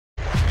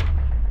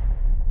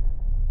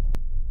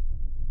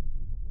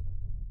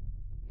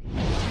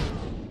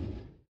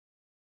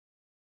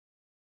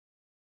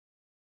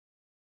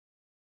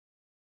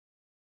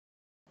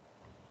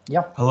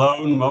Yeah.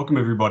 Hello and welcome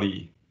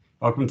everybody.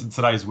 Welcome to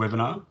today's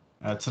webinar.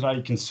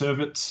 Today Conserve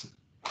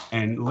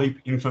and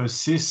Leap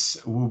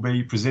Infosys will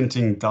be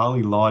presenting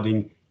DALI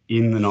lighting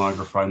in the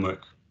Niagara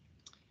framework.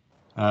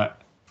 I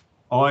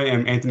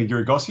am Anthony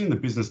Girigossian, the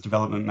Business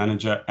Development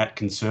Manager at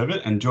Conserve,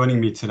 and joining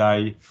me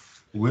today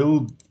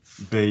will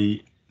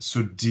be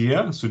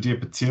Sudhir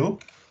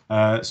Patil.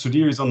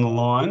 Sudhir is on the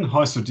line.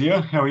 Hi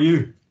Sudhir, how are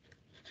you?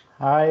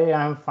 Hi,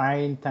 I'm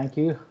fine, thank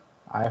you.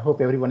 I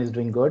hope everyone is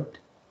doing good.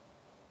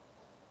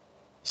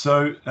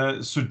 So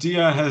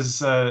Sudhir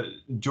has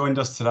joined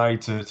us today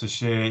to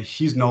share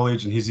his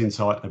knowledge and his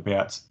insight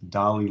about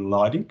DALI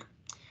lighting.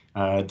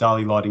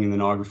 DALI lighting in the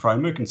Niagara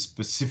framework, and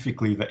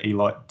specifically the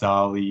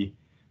Elitedali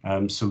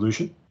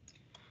solution.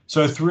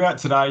 So throughout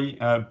today,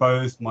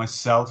 both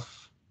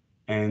myself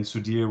and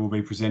Sudhir will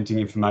be presenting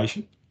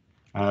information.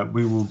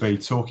 We will be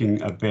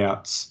talking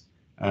about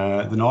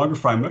the Niagara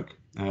framework,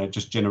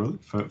 just generally,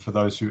 for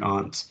those who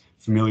aren't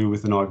familiar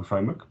with the Niagara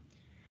framework.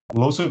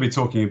 We'll also be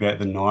talking about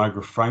the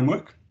Niagara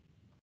framework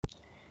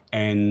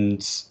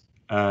and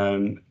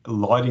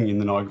lighting in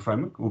the Niagara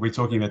framework. We'll be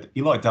talking about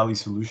the Elitedali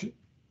solution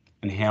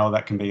and how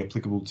that can be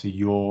applicable to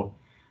your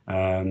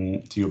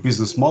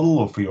business model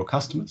or for your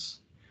customers.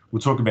 We'll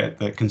talk about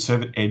the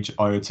Conserve Edge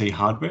IoT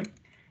hardware,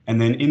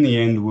 and then in the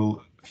end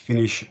we'll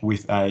finish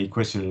with a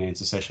question and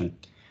answer session.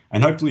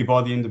 And hopefully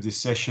by the end of this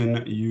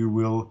session you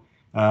will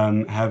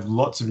have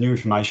lots of new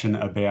information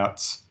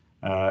about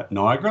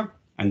Niagara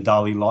and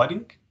DALI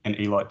lighting and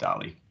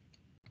Elitedali.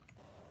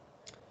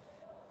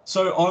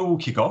 So I will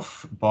kick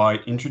off by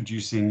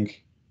introducing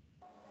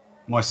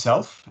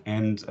myself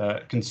and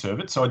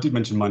Conserve. So I did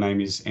mention my name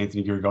is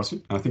Anthony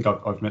Girigossian. I think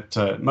I've met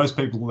most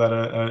people that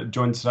are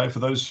joined today. For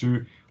those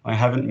who I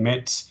haven't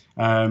met,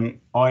 I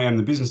am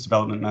the Business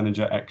Development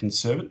Manager at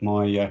Conserve.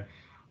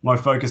 My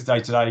focus day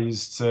to day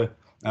is to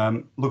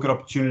look at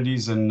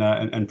opportunities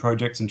and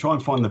projects and try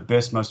and find the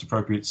best, most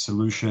appropriate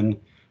solution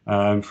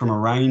from a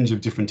range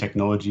of different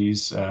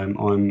technologies.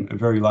 I'm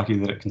very lucky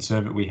that at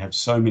Conserve we have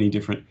so many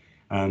different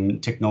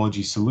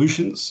technology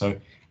solutions. So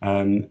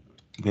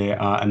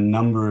there are a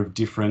number of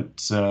different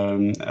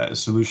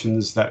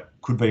solutions that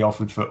could be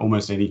offered for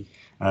almost any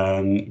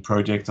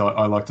project.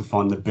 I like to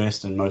find the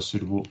best and most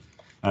suitable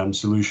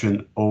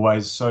solution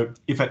always. So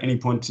if at any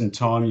point in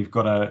time you've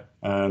got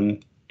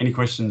any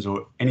questions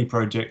or any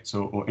projects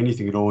or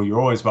anything at all,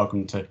 you're always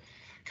welcome to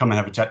come and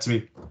have a chat to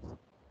me.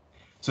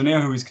 So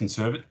now, who is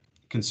Conserve?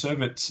 Conserve,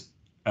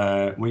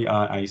 we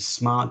are a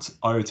smart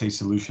IoT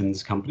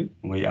solutions company.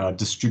 We are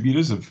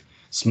distributors of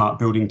smart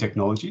building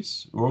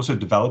technologies. We're also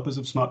developers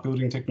of smart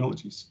building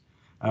technologies.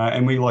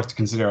 And we like to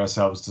consider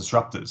ourselves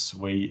disruptors.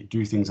 We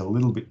do things a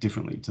little bit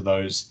differently to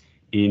those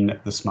in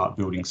the smart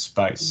building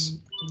space.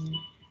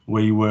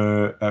 We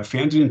were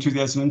founded in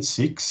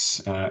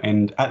 2006,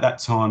 and at that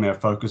time our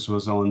focus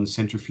was on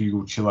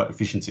centrifugal chiller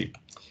efficiency.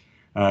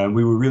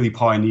 We were really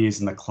pioneers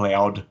in the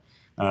cloud.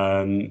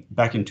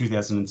 Back in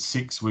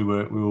 2006, we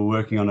were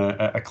working on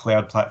a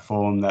cloud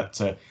platform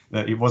that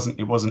it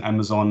wasn't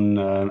Amazon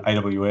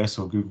AWS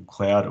or Google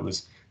Cloud. It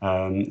was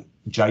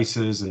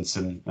JSONs and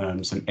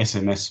some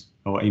SMS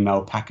or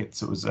email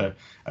packets. It was a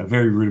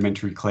very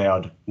rudimentary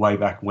cloud way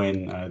back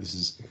when. This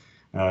is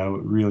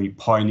really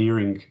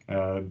pioneering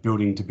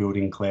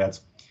building-to-building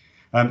clouds.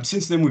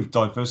 Since then, we've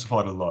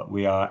diversified a lot.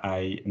 We are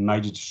a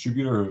major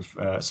distributor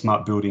of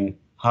smart building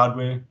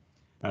hardware.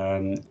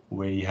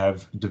 We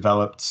have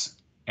developed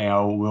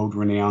our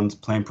world-renowned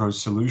PlanPro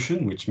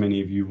solution, which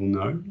many of you will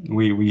know.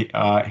 We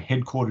are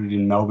headquartered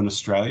in Melbourne,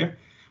 Australia,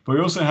 but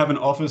we also have an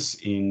office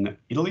in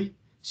Italy,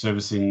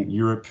 servicing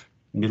Europe,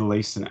 Middle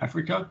East and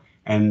Africa,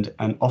 and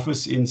an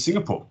office in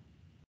Singapore.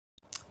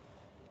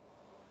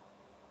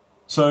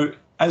 So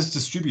as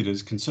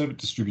distributors, Conserve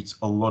distributes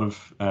a lot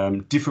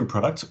of different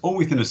products, all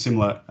within a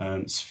similar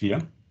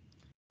sphere.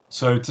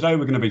 So today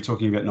we're going to be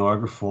talking about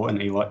Niagara 4 and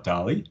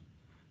Elitedali,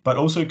 but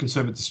also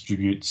Conserve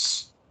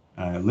distributes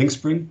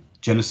Linkspring,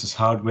 Genesis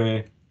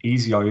Hardware,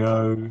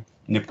 EasyIO,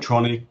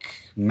 Neptronic,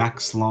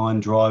 MaxLine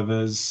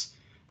drivers.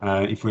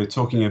 If we're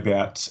talking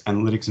about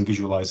analytics and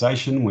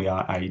visualization, we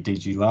are a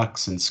DG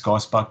Lux and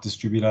SkySpark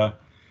distributor.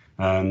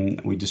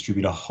 We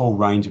distribute a whole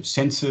range of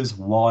sensors,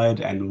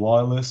 wired and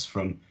wireless,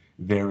 from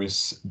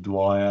various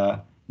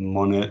Dwyer,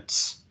 Monet,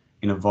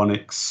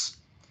 Innovonics,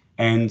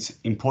 and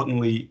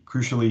importantly,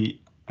 crucially,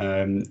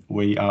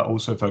 we are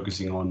also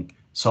focusing on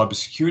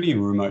cybersecurity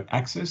and remote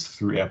access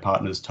through our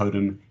partners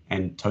Totem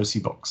and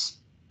Tosibox.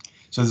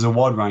 So there's a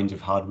wide range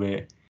of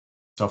hardware,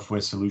 software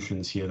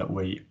solutions here that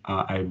we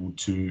are able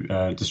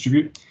to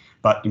distribute.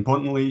 But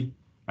importantly,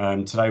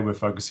 today we're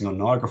focusing on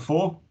Niagara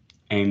 4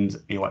 and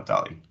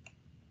Elitedali.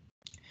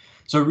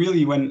 So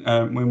really,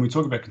 when we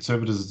talk about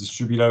Conserve as a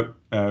distributor,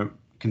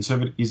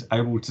 Conserve is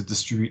able to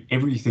distribute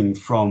everything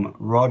from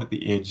right at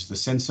the edge, the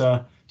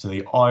sensor, to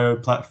the IO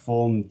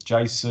platform,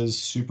 JSONs,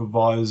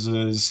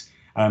 supervisors,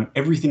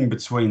 everything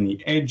between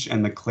the edge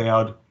and the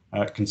cloud,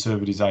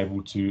 Conserve is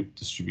able to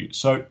distribute.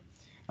 So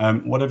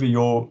whatever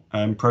your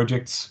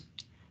projects,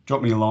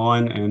 drop me a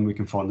line and we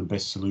can find the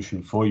best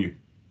solution for you.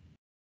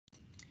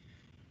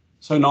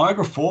 So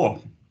Niagara 4,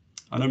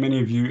 I know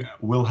many of you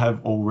will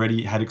have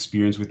already had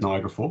experience with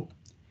Niagara 4,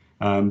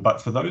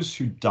 but for those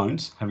who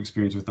don't have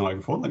experience with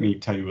Niagara 4, let me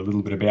tell you a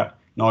little bit about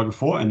Niagara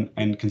 4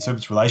 and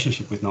Conserve's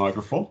relationship with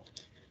Niagara 4.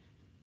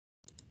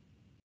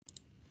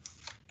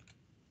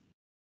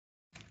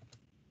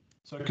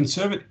 So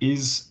Conserve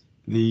is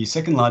the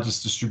second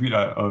largest distributor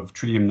of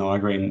Tridium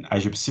Niagara in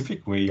Asia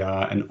Pacific. We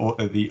are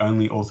the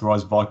only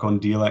authorised Vicon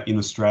dealer in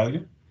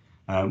Australia.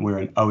 We're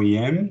an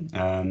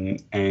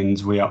OEM,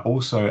 and we are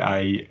also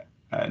a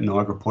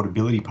Niagara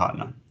portability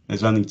partner.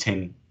 There's only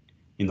 10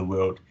 in the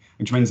world,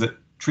 which means that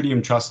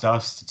Tridium trust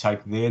us to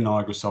take their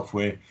Niagara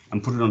software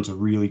and put it onto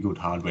really good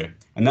hardware.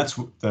 And that's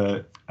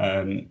where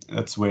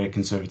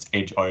Conserve's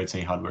Edge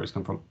IoT hardware has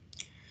come from.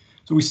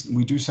 So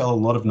we do sell a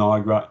lot of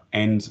Niagara,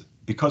 and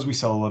because we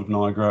sell a lot of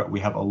Niagara,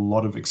 we have a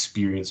lot of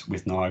experience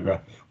with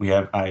Niagara. We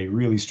have a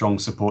really strong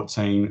support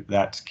team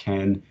that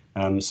can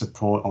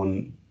support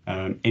on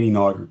any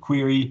Niagara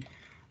query,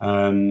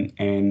 and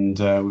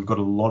we've got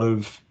a lot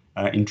of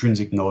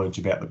intrinsic knowledge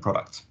about the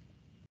product.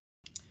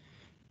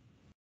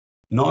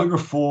 Niagara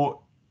 4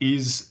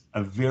 is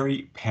a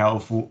very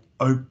powerful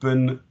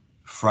open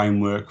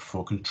framework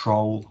for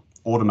control,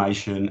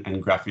 automation,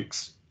 and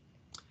graphics.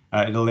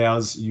 It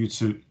allows you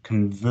to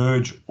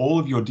converge all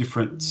of your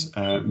different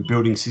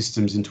building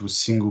systems into a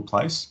single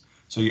place.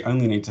 So you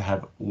only need to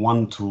have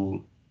one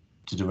tool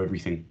to do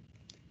everything.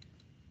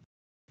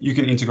 You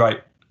can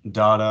integrate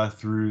data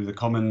through the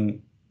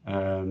common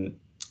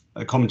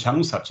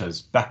channels such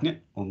as BACnet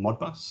or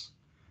Modbus,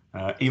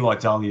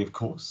 Elitedali, of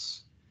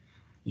course.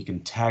 You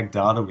can tag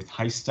data with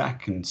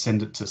Haystack and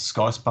send it to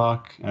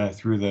SkySpark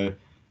through the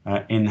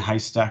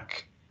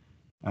NHaystack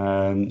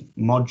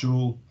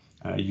module.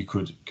 You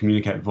could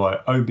communicate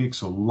via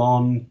OBIX or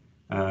LON.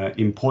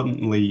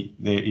 Importantly,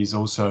 there is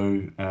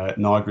also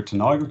Niagara to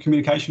Niagara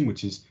communication,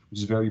 which is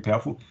very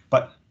powerful.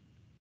 But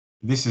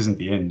this isn't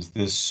the end.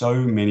 There's so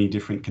many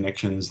different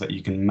connections that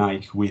you can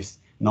make with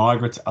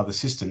Niagara to other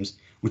systems,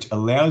 which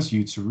allows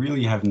you to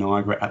really have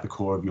Niagara at the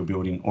core of your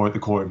building or at the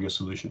core of your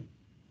solution.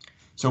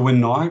 So when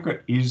Niagara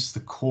is the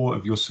core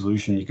of your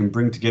solution, you can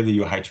bring together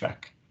your HVAC.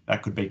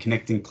 That could be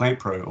connecting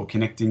PlantPro or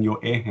connecting your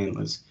air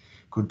handlers,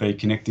 could be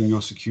connecting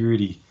your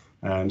security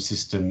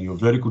system, your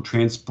vertical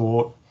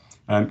transport.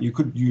 You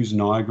could use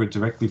Niagara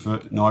directly for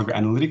Niagara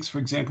Analytics, for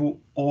example,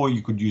 or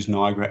you could use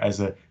Niagara as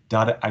a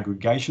data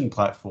aggregation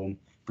platform,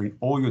 bring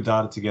all your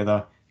data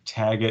together,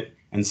 tag it,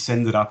 and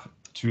send it up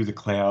to the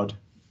cloud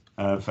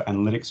for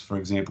analytics. For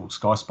example,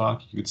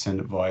 SkySpark, you could send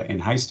it via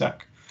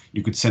NHaystack.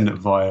 You could send it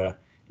via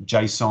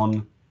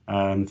JSON,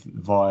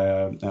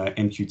 via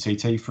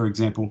MQTT, for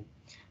example.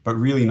 But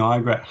really,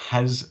 Niagara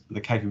has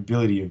the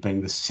capability of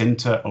being the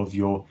center of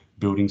your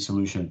building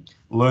solution.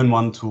 Learn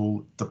one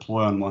tool,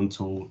 deploy on one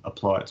tool,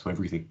 apply it to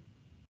everything.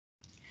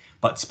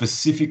 But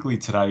specifically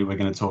today, we're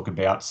going to talk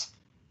about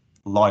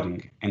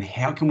lighting and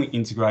how can we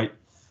integrate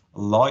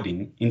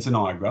lighting into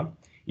Niagara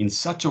in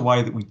such a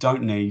way that we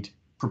don't need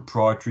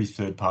proprietary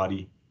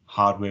third-party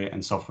hardware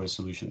and software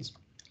solutions.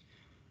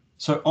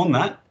 So on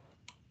that,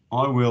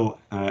 I will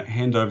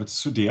hand over to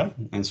Sudhir,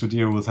 and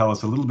Sudhir will tell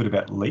us a little bit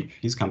about Leap,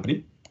 his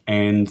company,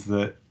 and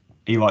the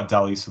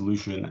Elitedali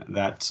solution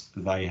that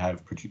they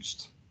have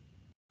produced.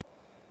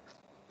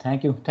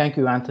 Thank you,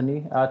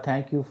 Anthony.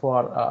 Thank you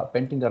for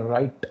painting the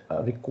right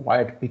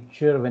required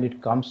picture when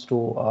it comes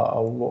to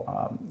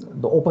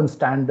the open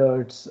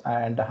standards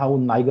and how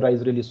Niagara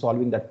is really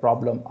solving that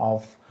problem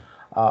of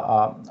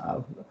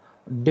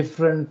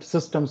different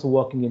systems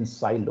working in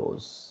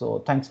silos.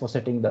 So thanks for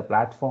setting the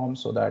platform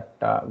so that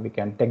we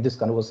can take this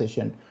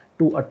conversation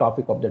to a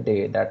topic of the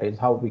day, that is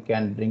how we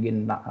can bring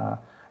in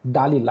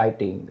DALI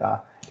lighting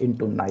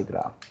into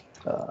Niagara.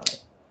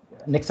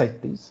 Next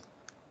slide, please.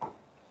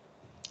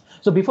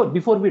 So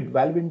before we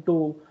delve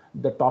into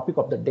the topic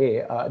of the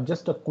day,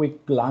 just a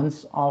quick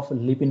glance of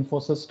Leap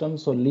Infosystems.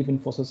 So Leap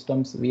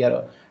Infosystems, we are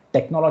a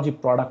technology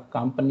product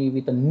company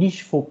with a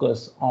niche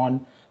focus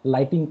on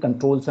lighting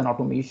controls and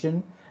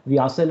automation. We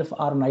ourselves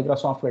are Niagara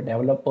software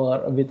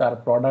developer with our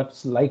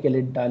products like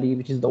Elitedali,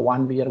 which is the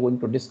one we are going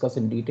to discuss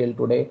in detail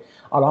today.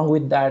 Along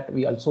with that,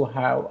 we also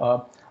have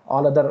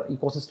all other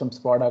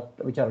ecosystems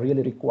product which are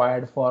really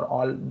required for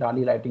all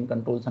DALI lighting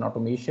controls and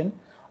automation.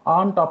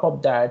 On top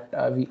of that,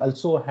 we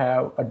also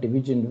have a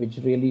division which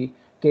really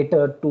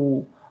cater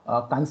to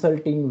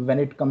consulting when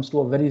it comes to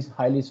a very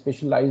highly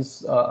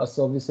specialized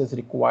services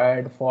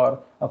required for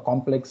a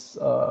complex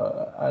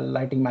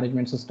lighting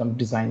management system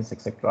designs,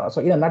 etc.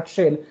 So in a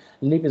nutshell,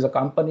 Leap is a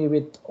company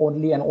with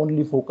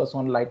only focus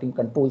on lighting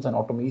controls and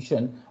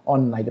automation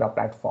on Niagara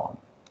platform.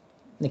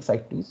 Next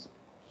slide, please.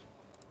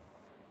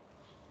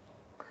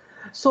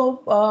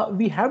 So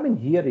we have been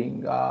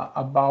hearing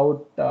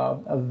about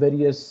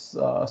various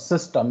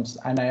systems,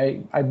 and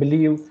I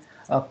believe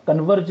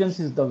convergence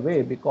is the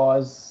way,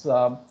 because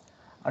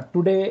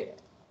today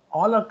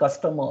all our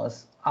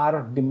customers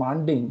are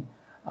demanding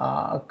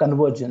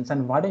convergence.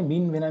 And what I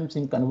mean when I'm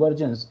saying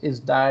convergence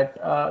is that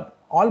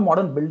all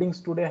modern buildings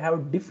today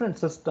have different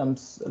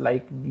systems,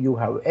 like you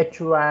have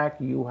HVAC,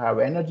 you have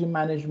energy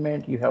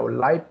management, you have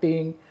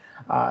lighting,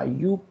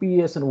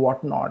 UPS and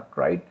whatnot,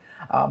 right?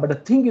 But the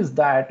thing is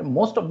that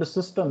most of the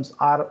systems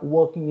are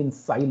working in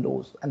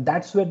silos, and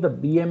that's where the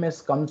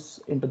BMS comes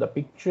into the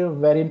picture,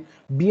 wherein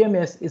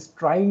BMS is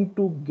trying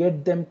to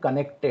get them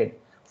connected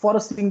for a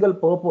single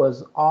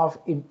purpose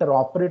of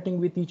interoperating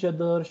with each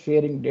other,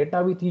 sharing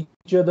data with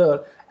each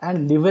other,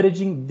 and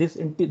leveraging these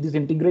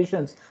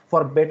integrations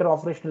for better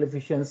operational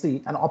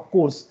efficiency, and of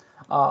course,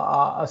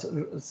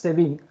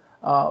 saving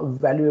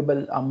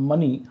valuable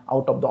money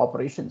out of the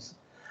operations.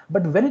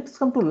 But when it's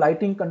come to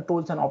lighting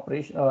controls and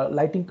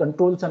lighting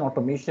controls and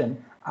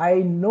automation, I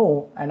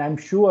know and I'm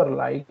sure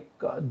like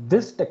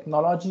this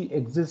technology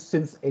exists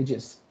since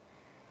ages.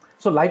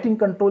 So lighting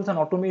controls and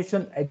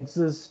automation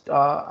exist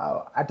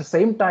at the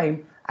same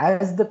time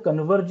as the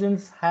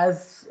convergence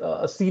has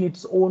seen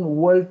its own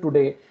world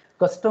today.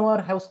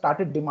 Customers have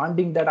started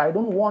demanding that I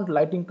don't want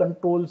lighting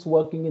controls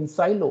working in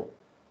silo.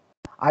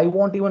 I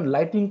want even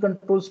lighting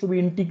controls to be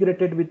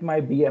integrated with my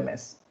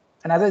BMS.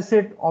 And as I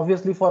said,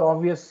 obviously for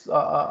obvious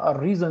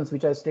reasons,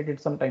 which I stated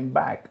some time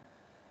back.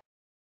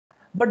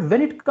 But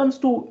when it comes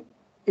to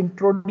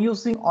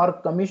introducing or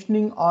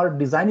commissioning or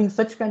designing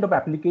such kind of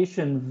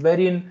application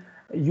wherein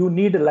you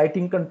need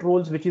lighting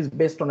controls, which is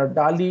based on a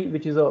DALI,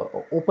 which is a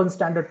open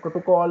standard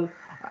protocol,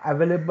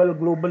 available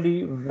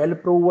globally, well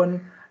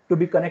proven to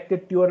be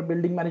connected to your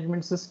building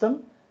management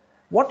system.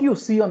 What you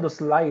see on the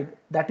slide,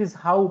 that is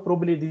how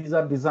probably these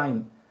are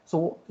designed.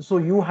 So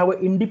you have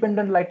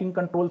independent lighting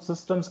control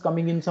systems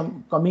coming in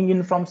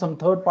from some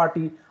third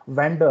party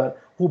vendor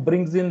who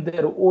brings in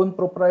their own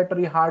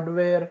proprietary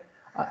hardware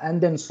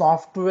and then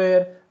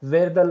software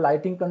where the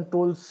lighting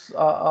controls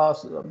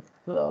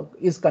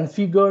is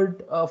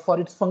configured for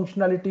its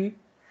functionality.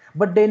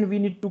 But then we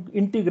need to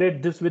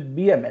integrate this with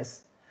BMS.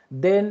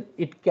 Then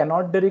it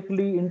cannot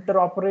directly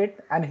interoperate,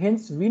 and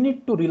hence we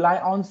need to rely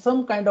on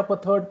some kind of a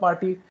third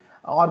party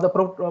or the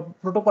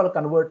protocol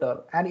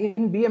converter. And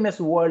in BMS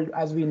world,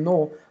 as we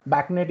know,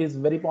 backnet is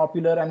very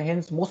popular, and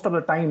hence most of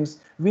the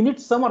times we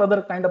need some or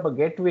other kind of a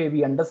gateway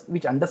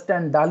which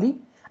understand DALI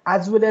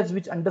as well as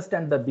which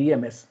understand the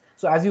BMS.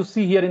 So as you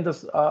see here in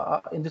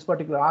this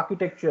particular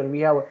architecture, we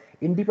have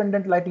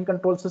independent lighting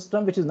control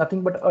system, which is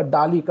nothing but a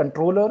DALI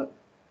controller.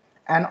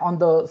 And on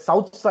the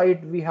south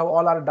side, we have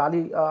all our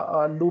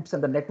DALI loops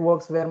and the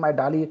networks where my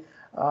DALI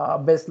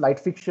based light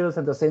fixtures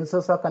and the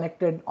sensors are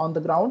connected on the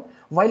ground.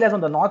 While as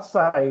on the north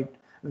side,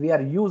 we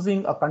are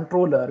using a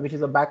controller, which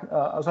is a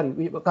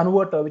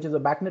converter, which is a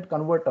backnet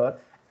converter,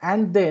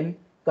 and then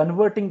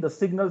converting the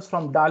signals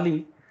from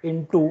DALI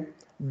into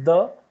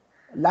the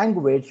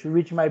language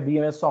which my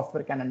BMS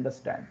software can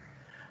understand.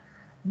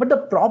 But the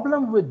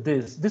problem with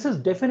this is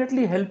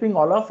definitely helping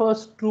all of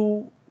us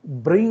to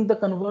bring the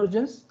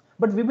convergence,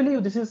 but we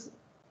believe this is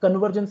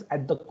convergence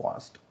at the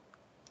cost.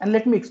 And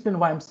let me explain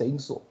why I'm saying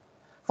so.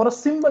 For a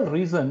simple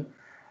reason,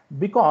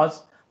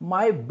 because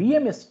my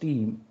BMS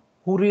team,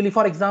 who really,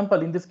 for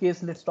example, in this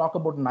case, let's talk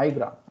about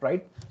Niagara,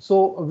 right?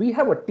 So we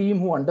have a team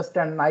who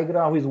understand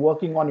Niagara, who is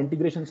working on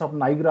integrations of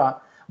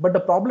Niagara. But the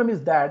problem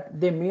is that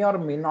they may or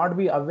may not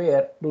be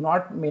aware,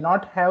 may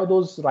not have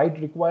those right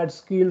required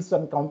skills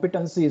and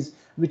competencies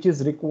which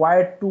is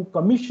required to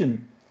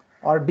commission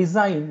or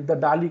design the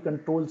DALI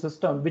control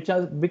system,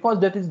 because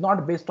that is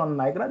not based on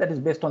Niagara, that is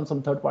based on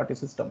some third-party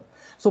system.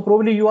 So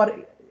probably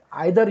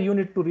either you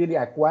need to really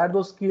acquire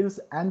those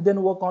skills and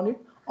then work on it,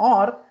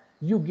 or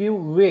you give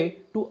way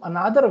to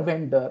another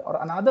vendor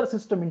or another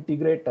system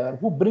integrator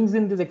who brings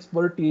in this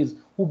expertise,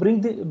 who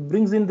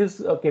brings in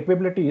these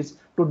capabilities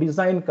to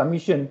design,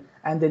 commission,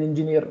 and then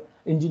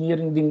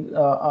engineering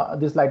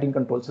these lighting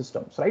control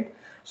systems, right?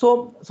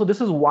 So this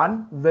is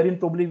one wherein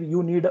probably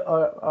you need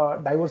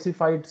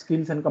diversified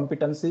skills and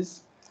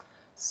competencies.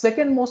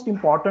 Second, most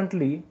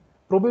importantly,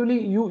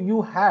 probably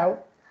you have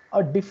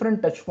a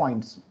different touch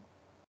points,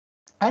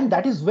 and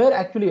that is where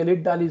actually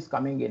Elitedali is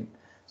coming in.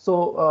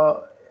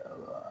 So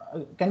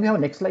can we have a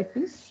next slide,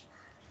 please?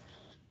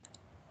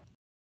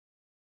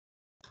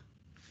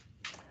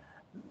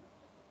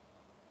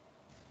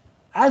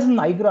 As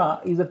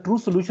Niagara is a true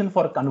solution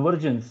for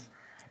convergence,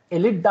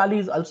 Elitedali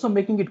is also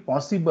making it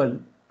possible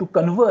to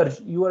converge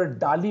your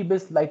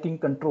DALI-based lighting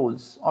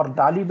controls or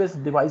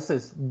DALI-based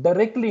devices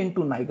directly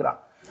into Niagara.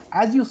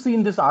 As you see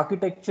in this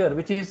architecture,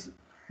 which is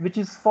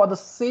for the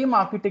same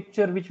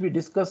architecture which we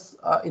discussed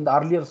in the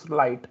earlier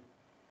slide,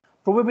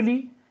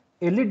 probably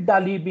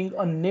Elitedali being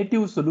a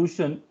native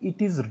solution,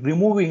 it is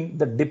removing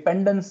the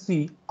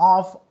dependency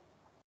of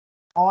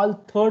all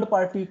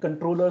third-party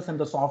controllers and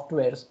the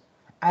softwares,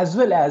 as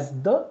well as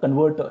the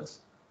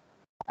converters.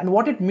 And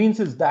what it means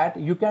is that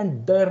you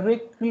can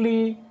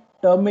directly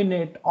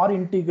terminate or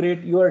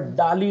integrate your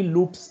DALI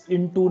loops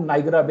into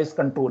Niagara-based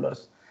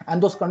controllers.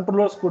 And those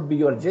controllers could be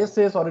your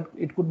JSS, or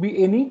it could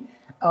be any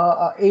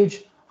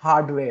edge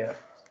hardware.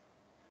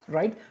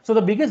 Right. So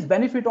the biggest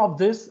benefit of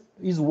this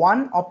is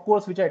one, of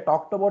course, which I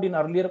talked about in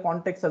earlier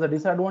context as a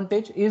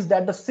disadvantage, is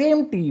that the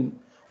same team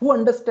who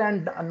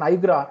understand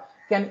Niagara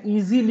can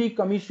easily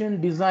commission,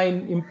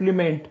 design,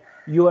 implement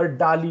your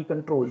DALI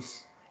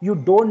controls. You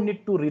don't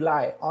need to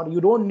rely or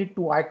you don't need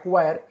to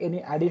acquire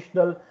any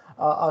additional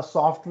a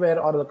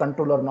software or the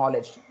controller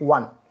knowledge.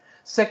 One.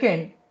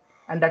 Second,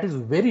 and that is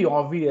very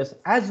obvious,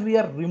 as we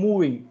are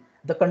removing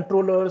the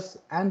controllers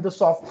and the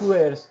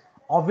softwares,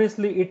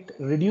 obviously it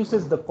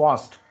reduces the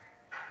cost.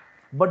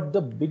 But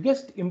the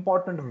biggest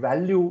important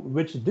value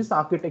which this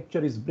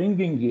architecture is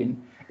bringing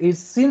in is,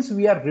 since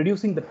we are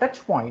reducing the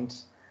touch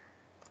points,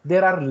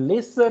 there are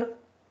lesser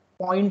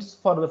points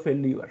for the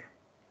failure.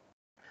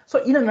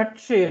 So in a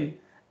nutshell,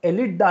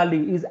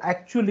 Elitedali is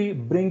actually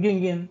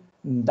bringing in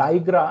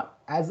Niagara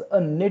as a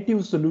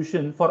native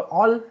solution for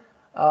all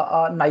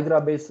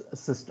Niagara-based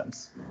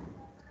systems.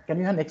 Can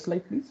you have next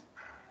slide, please?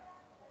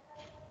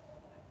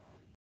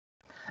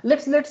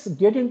 Let's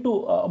get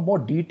into more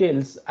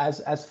details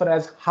as far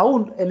as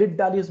how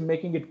Elitedali is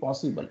making it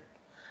possible.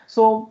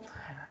 So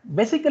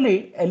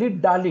basically,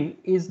 Elitedali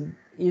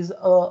is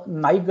a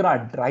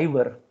Niagara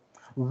driver.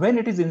 When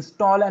it is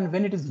installed and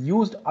when it is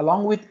used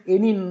along with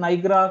any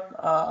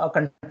Niagara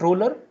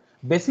controller,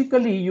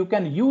 basically you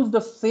can use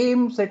the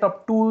same set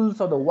of tools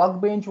or the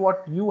workbench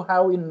what you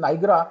have in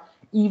Niagara,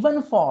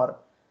 even for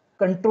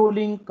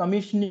controlling,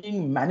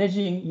 commissioning,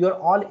 managing your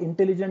all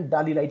intelligent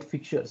DALI light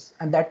fixtures,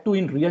 and that too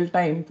in real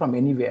time from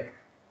anywhere.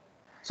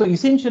 So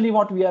essentially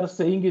what we are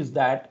saying is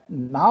that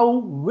now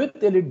with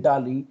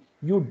Elitedali,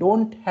 you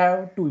don't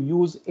have to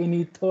use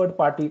any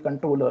third-party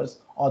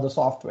controllers or the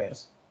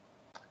softwares.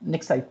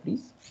 Next slide,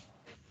 please.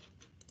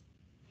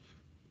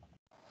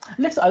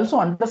 Let's also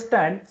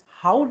understand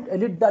how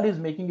Elitedali is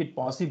making it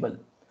possible.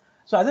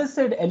 So as I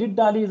said,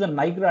 Elitedali is a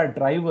Niagara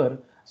driver.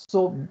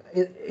 So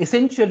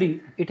essentially,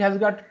 it has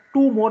got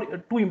two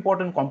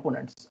important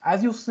components.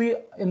 As you see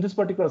in this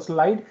particular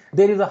slide,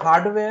 there is a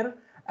hardware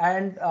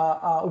and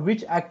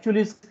which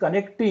actually is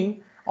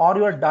connecting all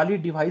your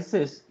DALI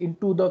devices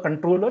into the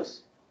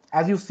controllers,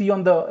 as you see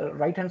on the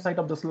right-hand side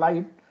of the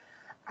slide.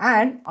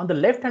 And on the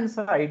left hand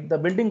side, the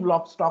building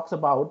blocks talks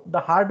about the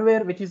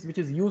hardware which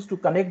is used to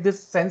connect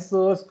these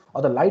sensors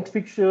or the light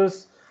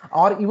fixtures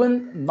or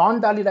even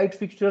non-DALI light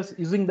fixtures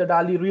using the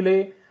DALI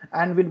relay.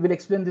 And we'll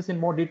explain this in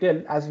more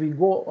detail as we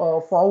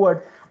go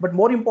forward. But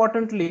more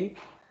importantly,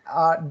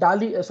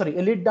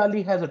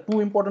 Elitedali has a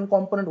two important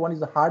component. One is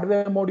the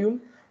hardware module,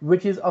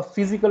 which is a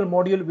physical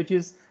module which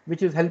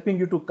is helping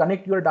you to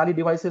connect your DALI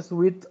devices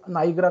with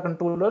Niagara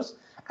controllers.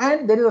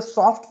 And there is a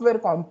software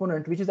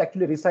component which is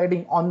actually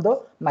residing on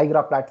the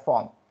Niagara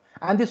platform.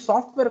 And the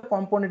software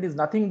component is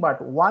nothing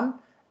but one,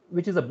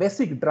 which is a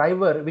basic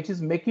driver, which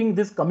is making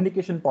this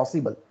communication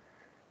possible.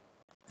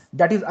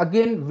 That is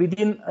again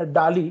within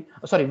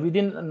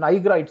within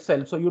Niagara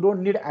itself. So you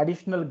don't need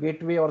additional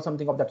gateway or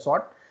something of that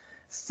sort.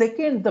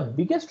 Second, the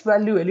biggest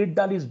value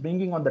Elitedali is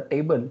bringing on the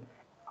table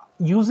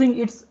using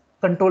its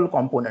control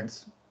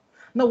components.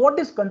 Now, what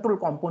these control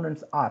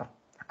components are?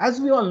 As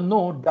we all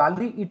know,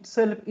 DALI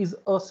itself is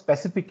a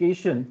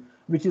specification,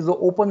 which is an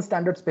open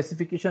standard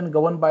specification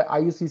governed by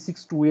IEC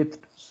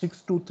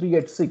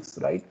 62386,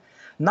 right?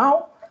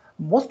 Now,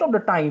 most of the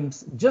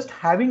times, just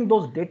having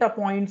those data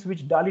points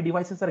which DALI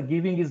devices are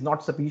giving is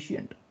not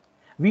sufficient.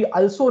 We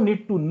also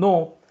need to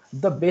know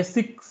the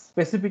basic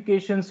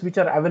specifications which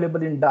are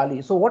available in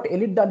DALI. So what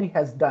Elitedali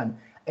has done,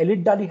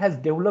 Elitedali has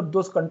developed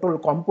those control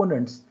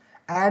components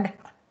and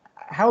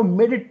have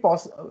made it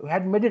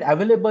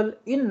available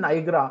in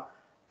Niagara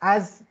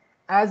as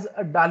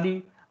a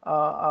DALI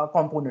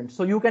component.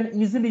 So you can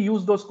easily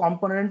use those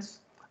components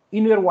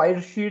in your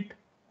wiresheet.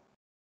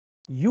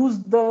 Use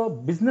the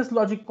business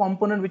logic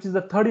component, which is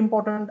the third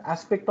important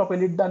aspect of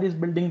Elitedali's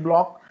building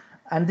block.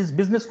 And these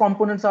business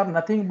components are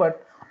nothing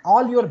but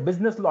all your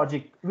business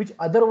logic, which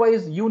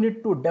otherwise you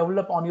need to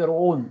develop on your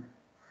own,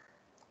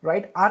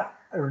 right, are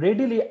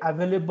readily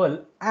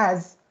available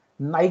as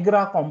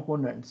Niagara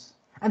components.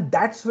 And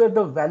that's where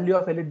the value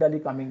of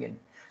Elitedali coming in.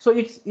 So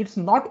it's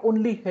not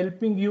only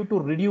helping you to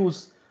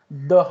reduce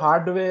the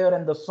hardware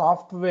and the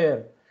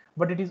software,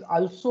 but it is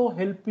also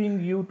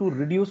helping you to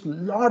reduce a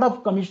lot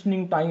of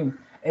commissioning time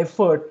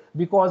effort,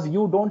 because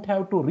you don't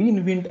have to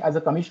reinvent as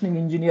a commissioning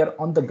engineer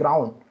on the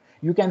ground.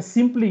 You can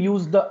simply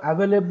use the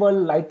available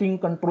lighting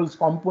controls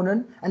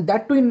component, and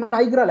that too in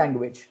Niagara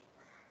language,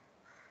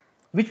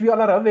 which we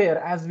all are aware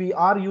as we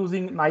are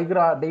using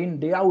Niagara day in,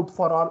 day out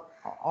for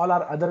all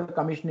our other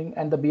commissioning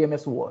and the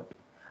BMS work,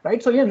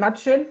 right? So in a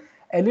nutshell,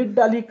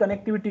 Elitedali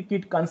connectivity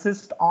kit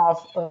consists of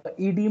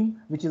EDIM,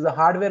 which is a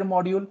hardware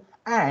module,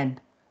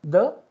 and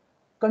the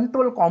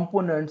control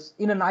components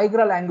in a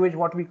Niagara language,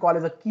 what we call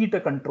as a kit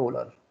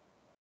controller,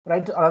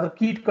 right? Or other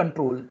kit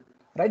control,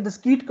 right? This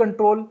kit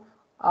control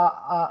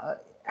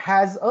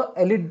has a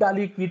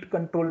Elitedali kit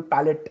control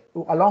palette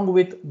along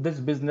with this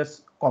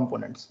business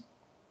components.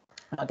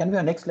 Can we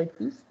have next slide,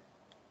 please?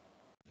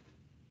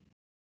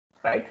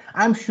 Right,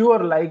 I'm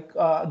sure like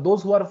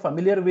those who are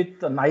familiar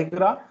with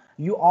Niagara,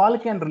 you all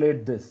can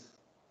relate this.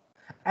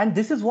 And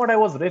this is what I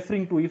was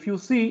referring to. If you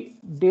see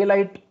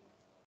daylight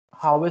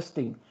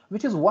harvesting,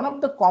 which is one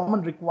of the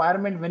common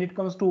requirement when it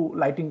comes to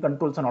lighting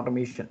controls and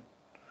automation.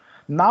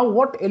 Now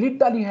what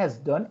Elitedali has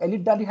done,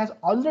 Elitedali has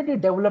already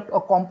developed a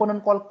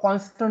component called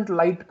constant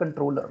light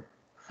controller.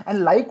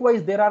 And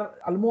likewise, there are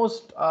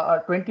almost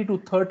 20 to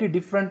 30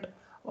 different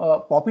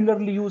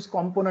popularly used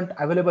component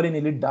available in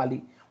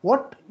Elitedali.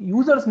 What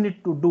users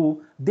need to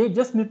do, they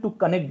just need to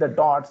connect the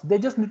dots. They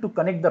just need to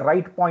connect the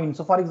right points.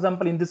 So for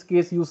example, in this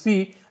case, you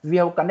see we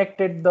have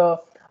connected the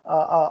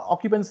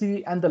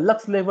occupancy and the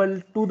lux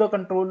level to the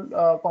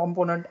control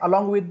component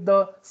along with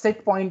the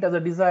set point as a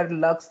desired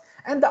lux,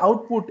 and the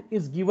output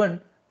is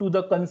given to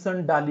the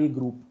concerned DALI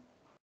group.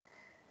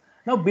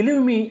 Now,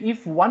 believe me,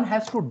 if one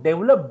has to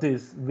develop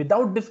this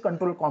without this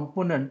control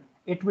component,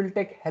 it will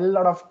take hell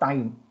lot of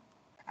time.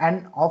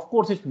 And of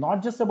course, it's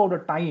not just about the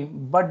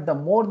time, but the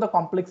more the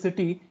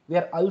complexity, we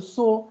are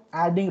also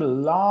adding a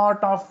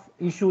lot of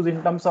issues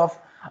in terms of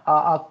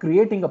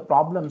creating a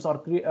problems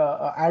or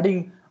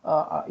adding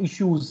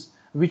issues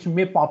which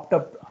may pop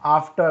up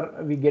after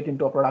we get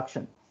into a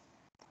production,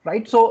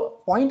 right?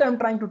 So point I'm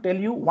trying to tell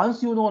you,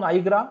 once you know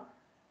Niagara,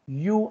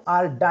 you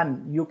are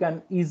done. You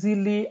can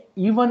easily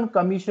even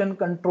commission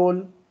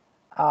control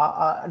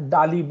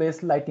DALI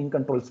based lighting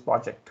controls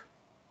project.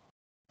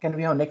 Can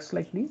we have next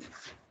slide, please?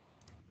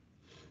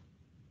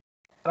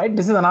 Right,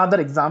 this is another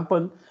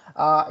example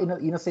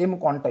in a same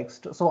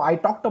context. So I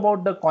talked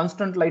about the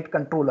constant light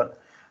controller,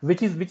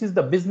 which is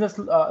the business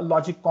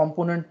logic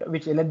component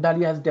which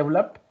Elitedali has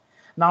developed.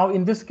 Now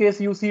in this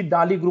case, you see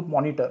DALI group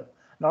monitor.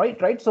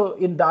 Right. So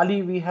in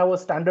DALI, we have a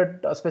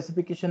standard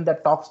specification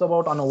that talks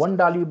about on a one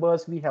DALI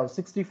bus, we have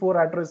 64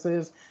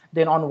 addresses.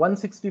 Then on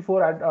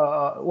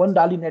 164 one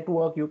DALI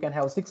network, you can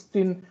have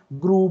 16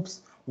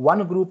 groups.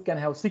 One group can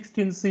have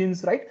 16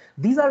 scenes, right?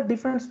 These are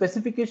different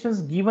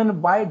specifications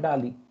given by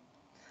DALI.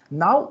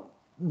 Now,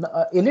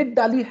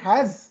 Elitedali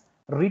has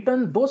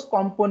written those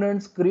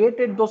components,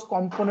 created those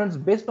components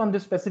based on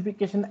this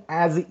specification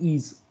as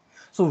is.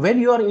 So when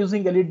you are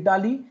using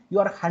Elitedali, you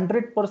are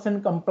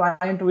 100%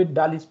 compliant with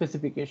DALI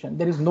specification.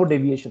 There is no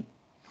deviation.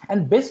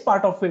 And best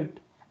part of it,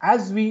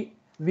 as we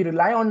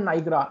rely on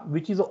Niagara,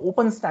 which is an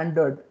open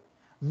standard,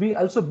 we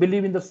also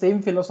believe in the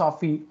same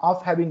philosophy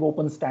of having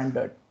open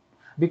standard.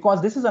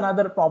 Because this is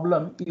another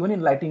problem even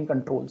in lighting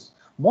controls.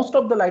 Most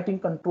of the lighting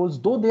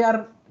controls, though they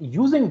are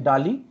using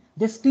DALI,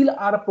 they still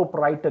are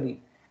proprietary.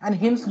 And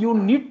hence you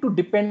need to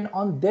depend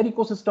on their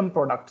ecosystem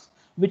products,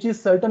 which is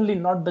certainly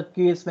not the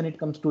case when it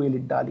comes to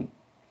Elitedali.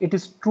 It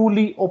is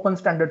truly open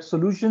standard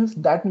solutions.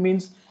 That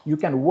means you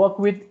can work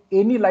with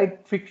any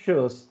light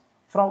fixtures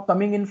from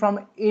coming in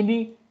from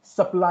any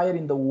supplier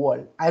in the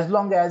world, as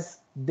long as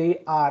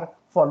they are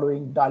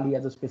following DALI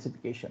as a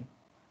specification,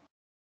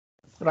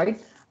 right?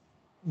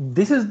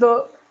 This is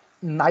the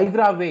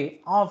Niagara way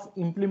of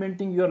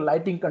implementing your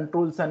lighting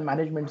controls and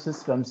management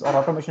systems or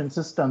automation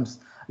systems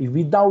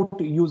without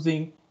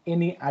using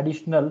any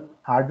additional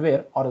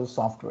hardware or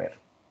software.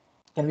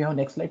 Can we have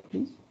next slide,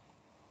 please?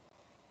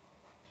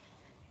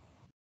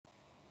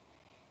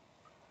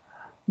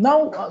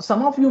 Now,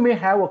 some of you may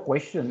have a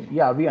question.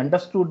 Yeah, we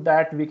understood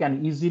that we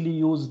can easily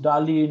use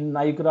DALI in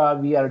Niagara.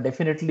 We are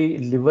definitely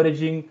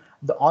leveraging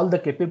all the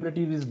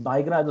capabilities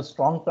Niagara as a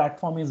strong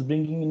platform is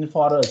bringing in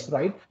for us,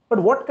 right?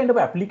 But what kind of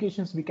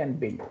applications we can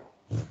build?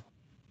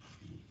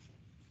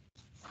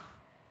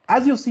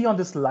 As you see on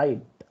this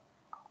slide,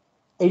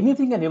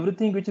 anything and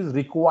everything which is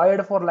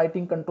required for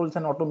lighting controls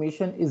and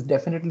automation is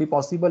definitely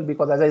possible,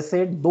 because as I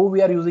said, though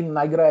we are using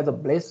Niagara as a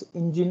base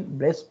engine,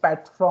 base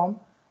platform,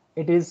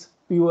 it is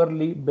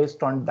purely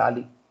based on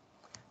DALI.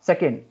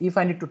 Second, if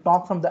I need to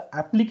talk from the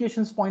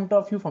applications point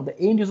of view, from the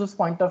end users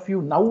point of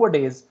view,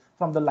 nowadays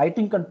from the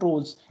lighting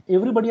controls,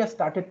 everybody has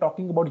started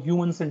talking about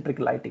human-centric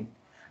lighting.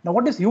 Now,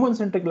 what is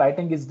human-centric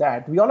lighting is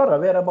that we all are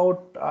aware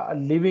about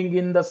living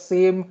in the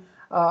same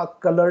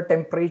color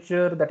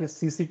temperature, that is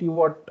CCT,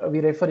 what we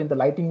refer in the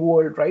lighting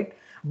world, right?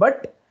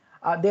 But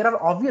there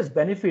are obvious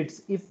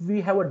benefits if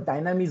we have a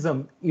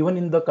dynamism even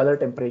in the color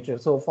temperature.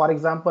 So for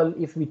example,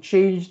 if we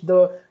change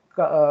the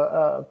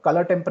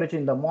color temperature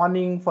in the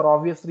morning for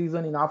obvious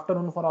reason, in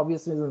afternoon for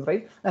obvious reasons,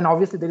 right? And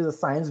obviously there is a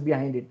science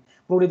behind it.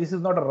 Probably this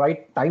is not a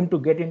right time to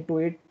get into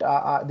it.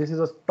 This is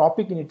a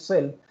topic in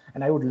itself,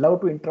 and I would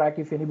love to interact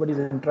if anybody is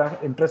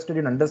interested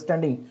in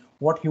understanding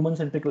what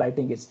human-centric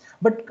lighting is.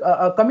 But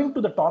coming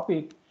to the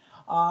topic,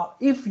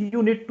 if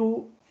you need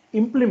to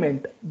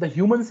implement the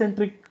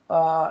human-centric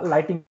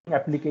lighting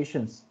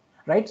applications,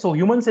 right? So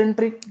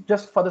human-centric,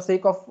 just for the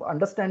sake of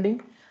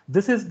understanding,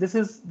 this is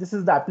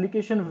the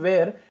application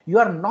where you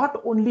are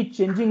not only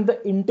changing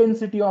the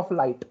intensity of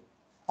light.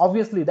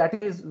 Obviously,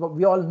 that is what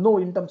we all know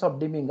in terms of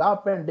dimming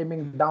up and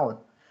dimming down.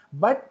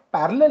 But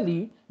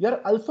parallelly, you are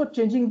also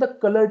changing the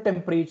color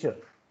temperature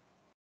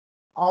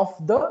of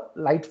the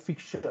light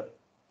fixture.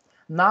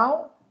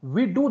 Now,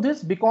 we do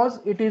this because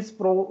it is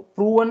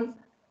proven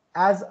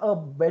as a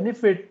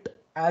benefit,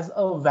 as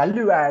a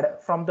value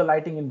add from the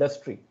lighting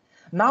industry.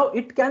 Now,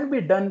 it can be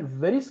done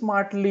very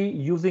smartly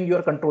using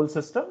your control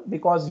system,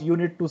 because you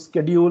need to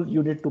schedule,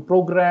 you need to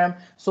program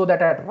so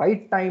that at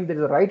right time there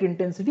is a right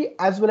intensity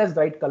as well as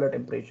right color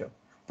temperature,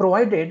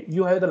 provided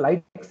you have the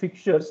light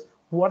fixtures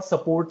who are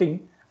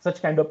supporting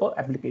such kind of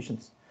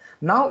applications.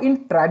 Now,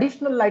 in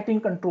traditional lighting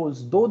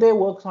controls, though they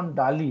works on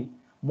DALI,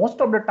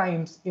 most of the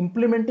times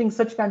implementing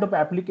such kind of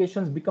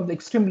applications becomes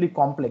extremely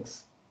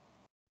complex.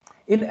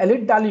 In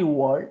Elitedali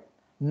world,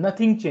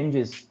 nothing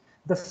changes.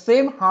 The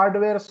same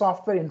hardware,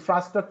 software,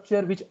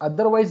 infrastructure, which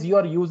otherwise you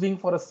are using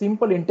for a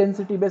simple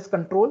intensity-based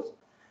controls,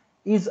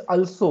 is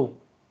also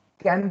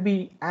can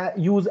be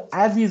used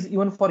as is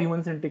even for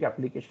human-centric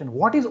application.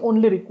 What is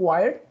only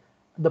required,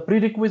 the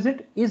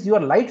prerequisite is your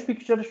light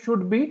fixture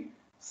should be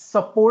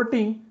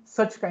supporting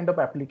such kind of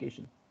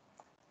application.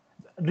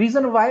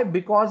 Reason why,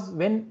 because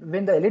when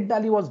the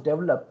Elitedali was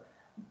developed,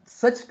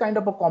 such kind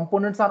of a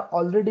components are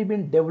already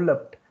been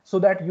developed so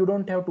that you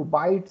don't have to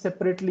buy it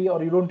separately,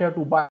 or you don't have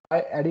to buy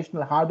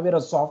additional hardware or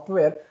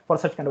software for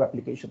such kind of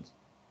applications,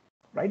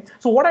 right?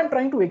 So what I'm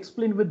trying to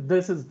explain with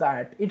this is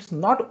that it's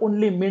not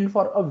only meant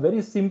for a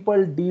very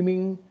simple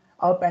dimming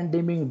up and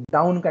dimming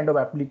down kind of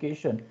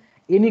application.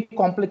 Any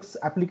complex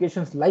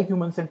applications like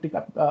human-centric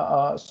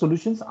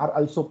solutions are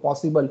also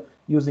possible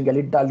using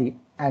Elitedali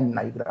and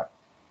Niagara.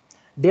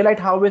 Daylight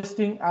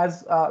harvesting,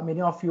 as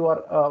many of you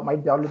are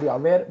might be already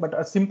aware, but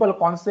a simple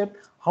concept,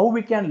 how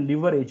we can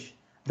leverage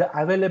the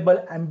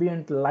available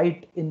ambient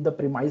light in the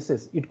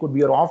premises. It could be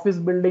your office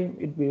building,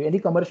 it could be any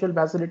commercial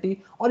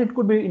facility, or it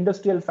could be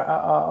industrial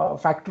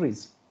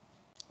factories.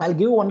 I'll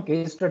give one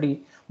case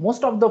study.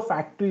 Most of the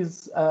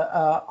factories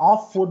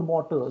of food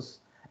motors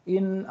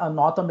in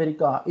North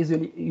America is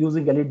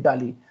using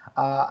Elitedali,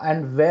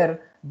 and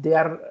where they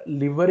are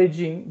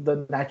leveraging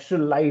the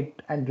natural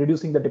light and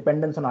reducing the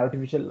dependence on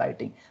artificial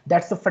lighting.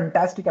 That's a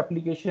fantastic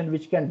application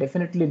which can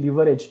definitely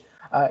leverage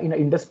in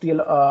industrial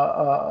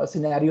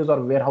scenarios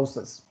or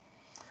warehouses.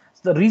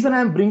 So the reason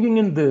I'm bringing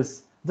in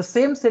this, the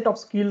same set of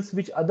skills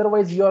which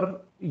otherwise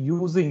you're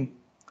using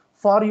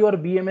for your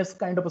BMS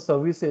kind of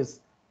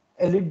services,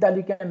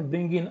 Elitedali can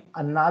bring in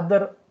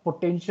another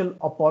potential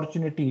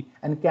opportunity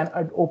and can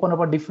open up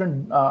a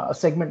different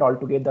segment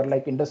altogether,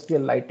 like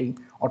industrial lighting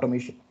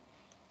automation.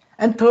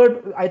 And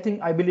third,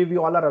 I believe we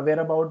all are aware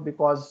about,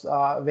 because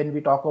when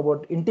we talk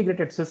about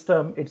integrated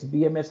system, it's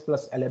BMS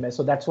plus LMS.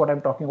 So that's what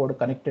I'm talking about, a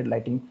connected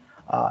lighting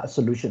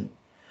solution.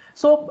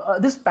 So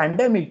this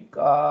pandemic,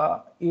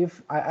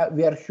 if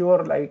we are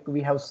sure, like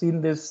we have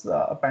seen this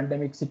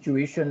pandemic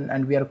situation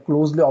and we are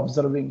closely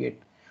observing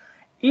it.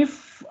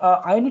 If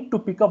I need to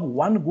pick up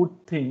one good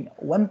thing,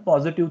 one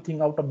positive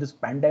thing out of this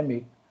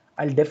pandemic,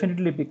 I'll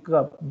definitely pick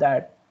up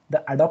that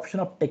the adoption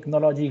of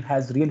technology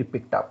has really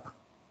picked up.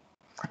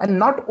 And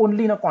not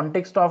only in a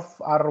context of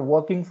our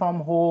working from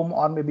home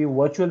or maybe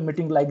virtual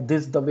meeting like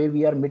this, the way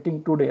we are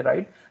meeting today,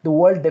 right? The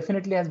world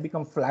definitely has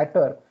become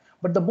flatter.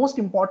 But the most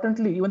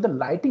importantly, even the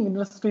lighting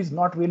industry is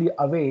not really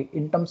away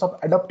in terms of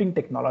adopting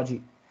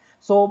technology.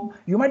 So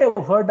you might have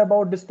heard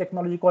about this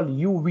technology called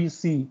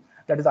UVC,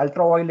 that is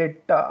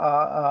ultraviolet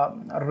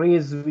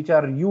rays, which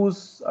are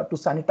used to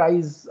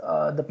sanitize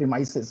the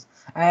premises.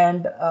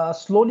 And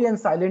slowly and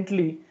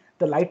silently,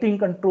 the lighting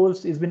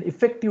controls has been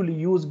effectively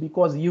used,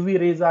 because UV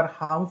rays are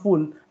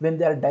harmful when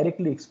they are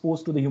directly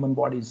exposed to the human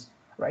bodies,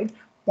 right?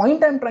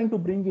 Point I'm trying to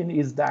bring in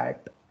is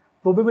that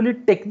probably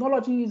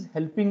technology is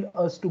helping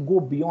us to go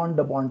beyond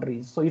the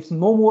boundaries. So it's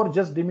no more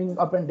just dimming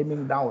up and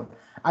dimming down.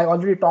 I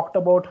already talked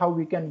about how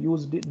we can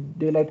use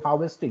daylight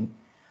harvesting.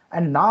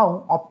 And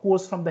now, of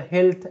course, from the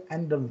health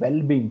and the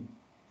well-being,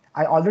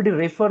 I already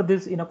refer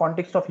this in a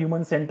context of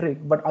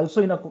human-centric, but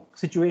also in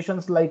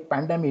situations like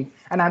pandemic.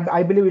 And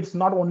I believe it's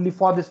not only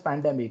for this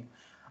pandemic.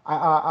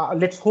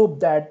 Let's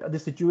hope that the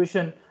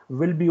situation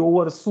will be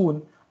over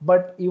soon.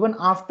 But even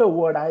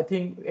afterward, I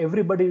think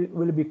everybody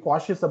will be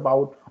cautious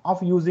about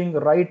of using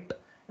right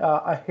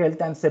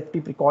health and safety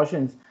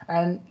precautions.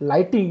 And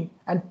lighting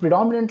and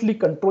predominantly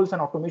controls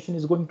and automation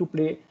is going to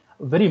play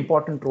a very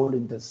important role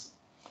in this.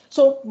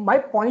 So my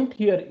point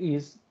here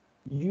is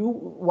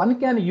one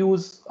can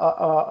use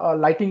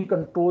lighting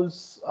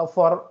controls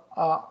for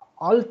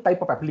all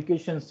type of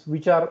applications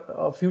which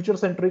are future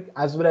centric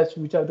as well as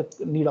which are the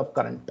need of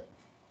current.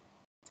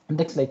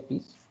 Next slide,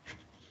 please.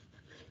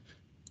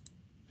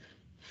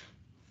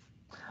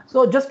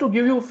 So just to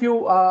give you a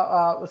few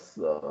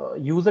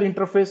user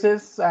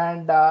interfaces,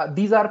 and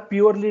these are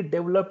purely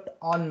developed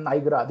on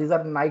Niagara. These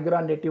are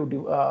Niagara native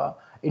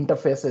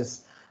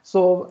interfaces.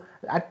 So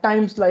at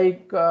times,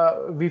 like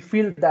we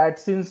feel that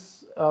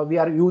since we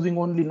are using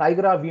only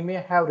Niagara, we may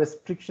have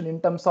restriction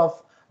in terms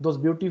of those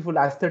beautiful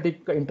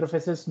aesthetic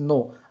interfaces.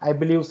 No, I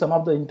believe some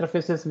of the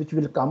interfaces which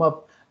will come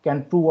up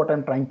can prove what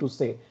I'm trying to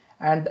say.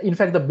 And in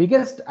fact, the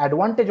biggest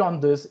advantage on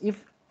this,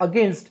 if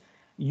against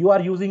you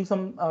are using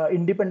some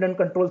independent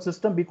control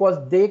system,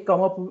 because they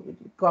come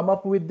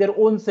up with their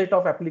own set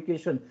of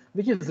application,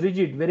 which is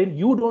rigid, wherein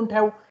you don't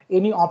have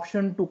any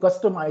option to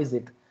customize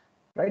it,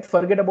 right?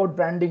 Forget about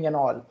branding and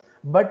all.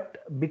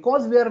 But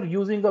because we are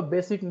using a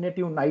basic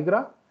native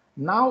Niagara,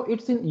 now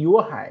it's in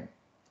your hand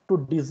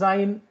to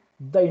design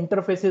the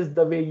interfaces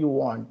the way you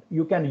want.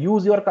 You can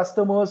use your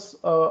customers'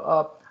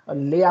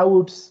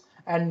 layouts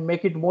and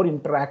make it more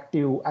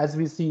interactive, as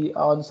we see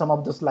on some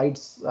of the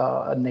slides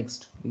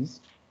next, please.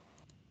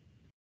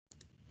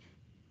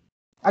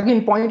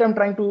 Again, point I'm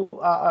trying to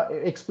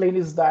explain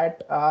is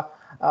that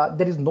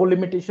there is no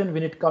limitation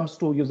when it comes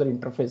to user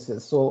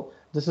interfaces. So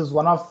this is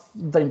one of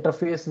the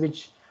interface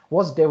which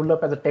was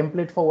developed as a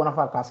template for one of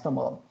our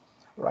customer.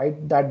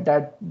 right?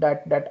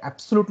 That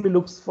absolutely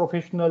looks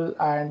professional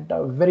and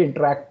very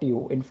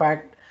interactive. In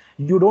fact,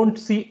 you don't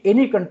see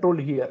any control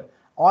here.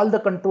 All the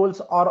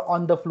controls are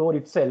on the floor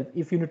itself.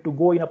 If you need to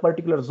go in a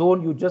particular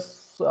zone, you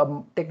just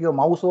take your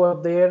mouse over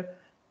there,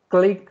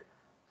 click,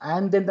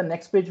 and then the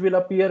next page will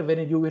appear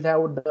when you will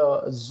have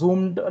the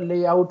zoomed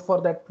layout for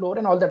that floor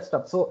and all that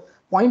stuff. So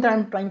point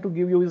I'm trying to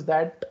give you is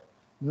that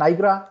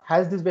Niagara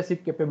has these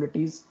basic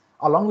capabilities.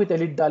 Along with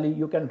Elitedali,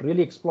 you can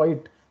really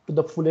exploit to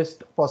the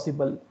fullest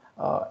possible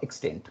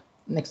extent.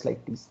 Next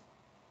slide, please.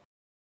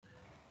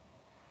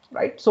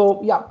 Right.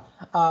 So yeah,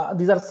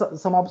 these are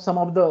some of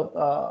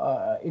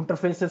the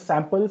interfaces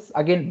samples.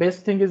 Again,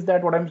 best thing is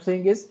that what I'm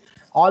saying is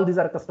all these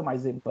are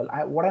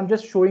customizable. What I'm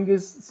just showing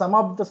is some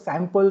of the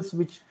samples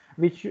which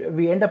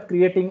we end up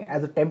creating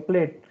as a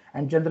template,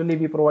 and generally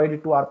we provide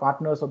it to our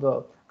partners or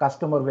the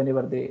customer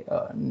whenever they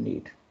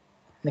need.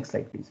 Next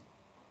slide, please.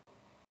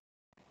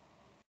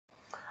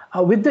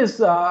 With this,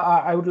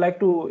 I would like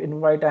to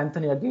invite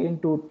Anthony again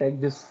to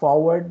take this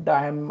forward.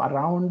 I'm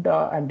around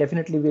and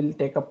definitely will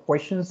take up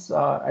questions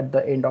at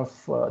the end of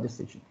this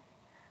session.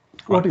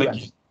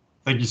 Right,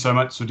 thank you so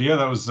much, Sudhir.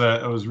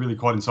 That was really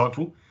quite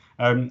insightful.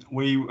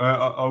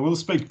 I will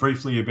speak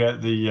briefly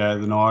about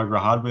the Niagara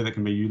hardware that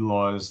can be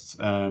utilised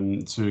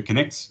to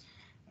connect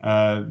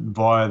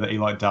via the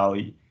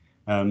Elitedali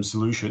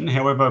solution.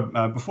 However,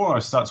 before I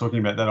start talking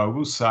about that, I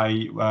will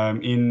say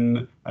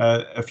in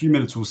a few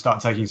minutes we'll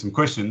start taking some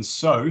questions.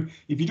 So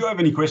if you do have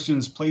any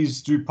questions,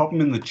 please do pop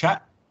them in the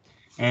chat,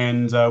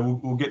 and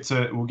we'll get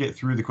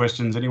through the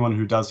questions. Anyone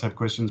who does have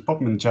questions, pop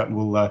them in the chat, and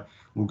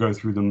we'll go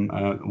through them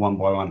one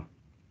by one.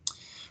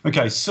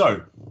 Okay,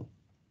 so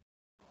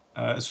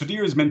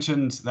Sudhir has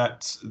mentioned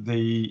that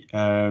the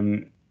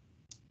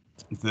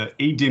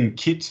eDIM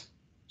kit,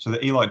 so the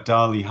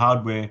Elitedali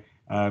hardware,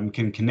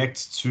 can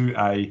connect to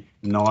a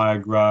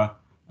Niagara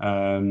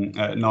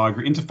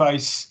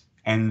interface,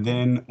 and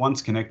then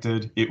once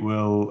connected, it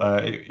will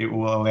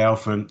allow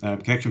for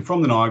connection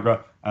from the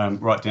Niagara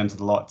right down to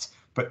the lights.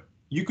 But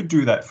you could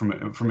do that from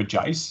a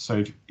JACE.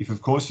 So if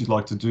of course you'd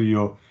like to do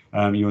your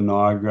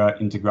Niagara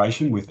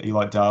integration with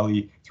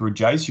Elitedali through a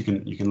JACE, you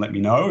can let me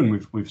know,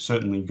 and we've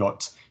certainly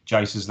got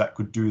JACEs that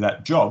could do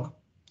that job.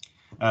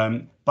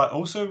 But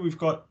also we've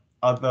got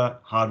other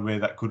hardware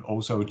that could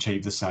also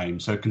achieve the same.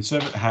 So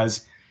Conserve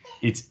has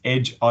its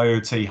Edge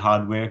IoT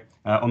hardware.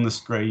 On the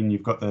screen,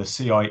 you've got the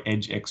CI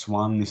Edge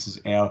X1. This is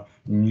our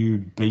new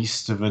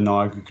beast of a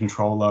Niagara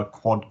controller,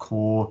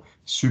 quad-core,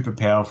 super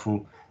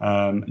powerful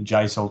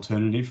JACE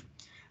alternative.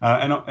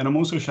 And I'm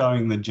also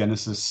showing the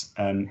Genesis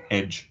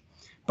Edge.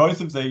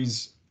 Both of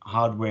these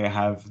hardware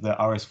have the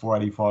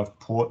RS-485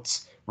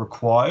 ports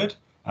required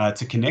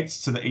to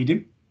connect to the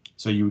eDIM.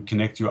 So you would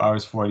connect your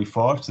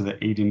RS-485 to the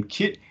eDIM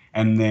kit,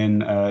 and then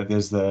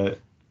there's the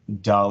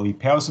DALI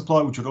power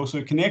supply, which would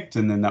also connect,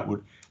 and then that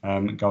would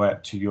go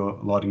out to your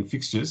lighting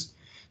fixtures.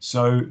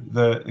 So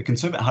the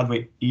Conserve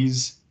hardware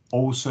is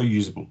also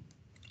usable.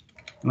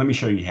 Let me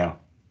show you how.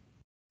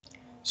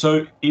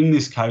 So in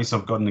this case,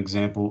 I've got an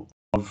example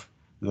of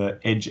the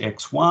Edge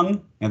X1.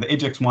 Now the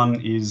Edge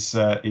X1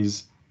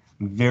 is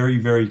very,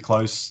 very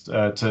close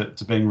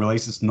to being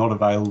released. It's not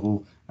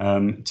available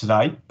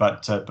today,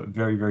 but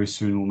very, very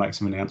soon we'll make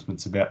some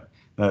announcements about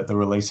the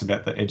release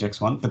about the Edge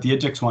X1. But the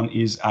Edge X1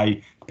 is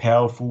a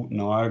powerful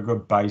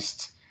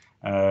Niagara-based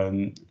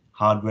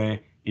hardware.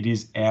 It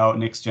is our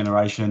next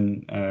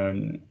generation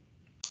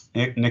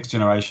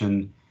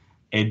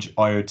Edge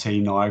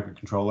IoT Niagara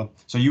controller.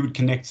 So you would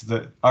connect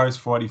the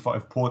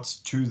RS-485 ports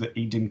to the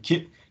eDIM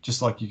kit,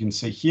 just like you can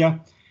see here,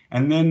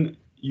 and then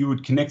you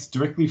would connect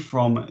directly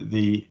from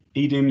the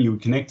eDIM. You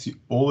would connect to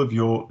all of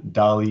your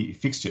DALI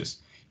fixtures.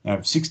 You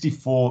have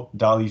 64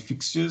 DALI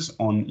fixtures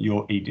on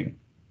your eDIM.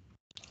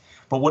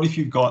 But what if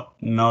you've got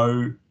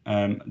no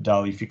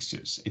DALI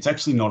fixtures? It's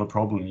actually not a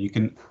problem. You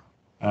can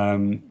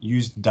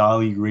use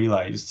DALI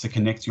relays to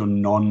connect your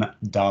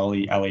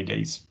non-DALI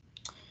LEDs.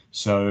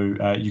 So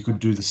you could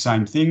do the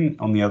same thing.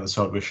 On the other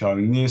side, we're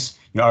showing this.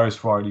 Your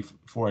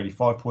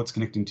RS-485 ports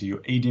connecting to your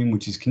eDIM,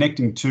 which is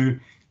connecting to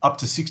up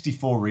to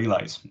 64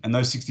 relays. And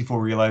those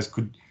 64 relays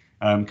could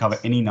cover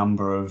any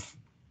number of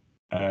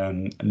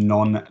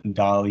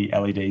non-DALI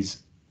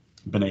LEDs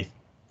beneath.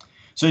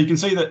 So you can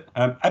see that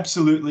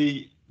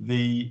absolutely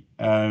the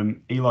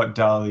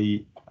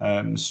Elitedali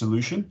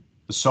solution,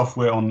 the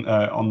software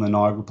on the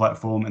Niagara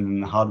platform, and then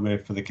the hardware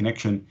for the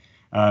connection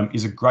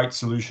is a great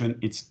solution.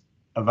 It's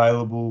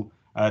available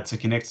to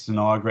connect to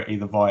Niagara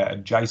either via a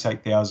JACE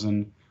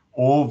 8000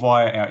 or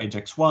via our Edge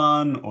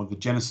X1 or the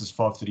Genesis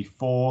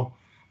 534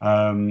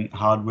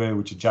 hardware,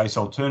 which are JACE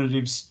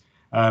alternatives,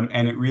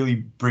 and it really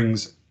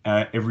brings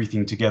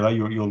everything together,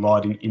 your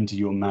lighting into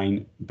your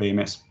main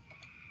BMS.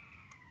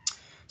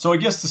 So I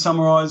guess to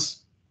summarize,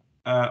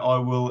 I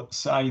will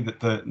say that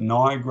the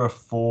Niagara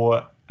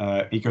 4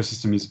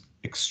 ecosystem is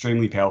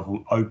extremely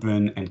powerful,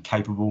 open and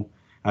capable.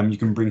 You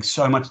can bring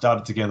so much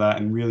data together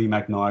and really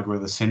make Niagara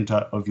the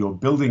center of your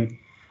building.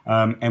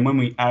 And when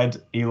we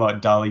add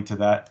Elitedali to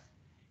that,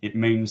 it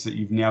means that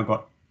you've now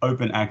got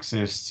open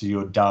access to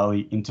your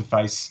DALI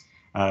interface.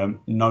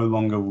 No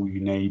longer will you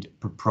need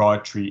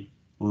proprietary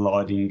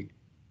lighting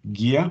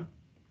gear.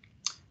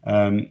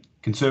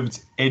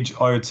 Conserve's Edge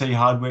IoT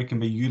hardware can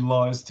be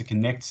utilized to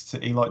connect to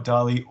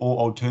Elitedali, or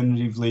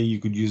alternatively, you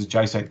could use a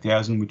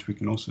JS8000, which we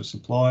can also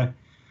supply.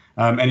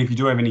 And if you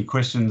do have any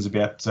questions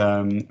about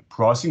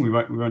pricing, we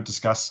won't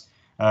discuss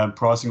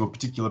pricing or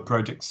particular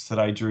projects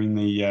today during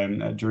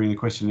the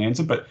question and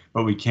answer, but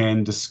we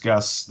can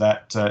discuss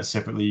that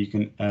separately. You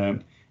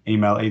can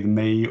email either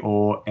me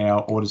or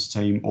our orders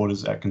team,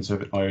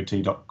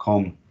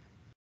 orders@conserveiot.com.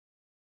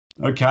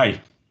 Okay.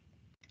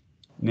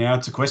 Now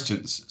to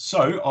questions.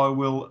 So I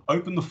will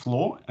open the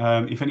floor.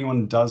 If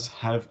anyone does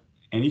have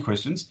any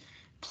questions,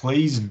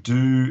 please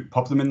do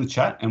pop them in the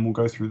chat and we'll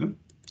go through them.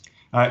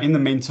 In the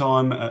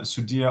meantime,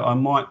 Sudhir, I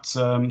might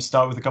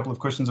start with a couple of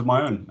questions of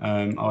my own.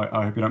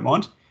 I hope you don't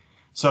mind.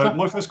 So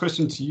my first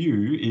question to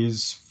you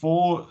is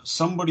for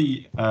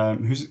somebody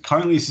who's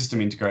currently a system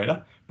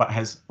integrator but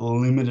has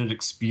limited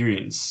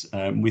experience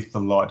with the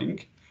lighting.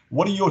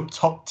 What are your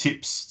top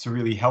tips to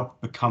really help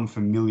become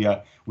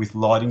familiar with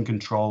lighting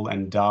control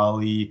and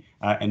DALI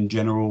and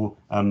general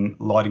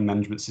lighting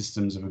management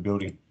systems of a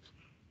building?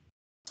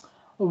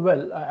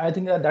 Well, I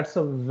think that's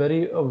a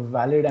very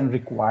valid and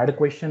required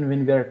question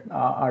when we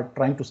are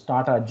trying to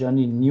start our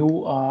journey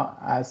new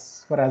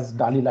as far as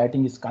DALI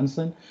lighting is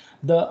concerned.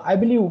 I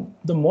believe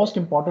the most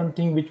important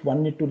thing which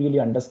one need to really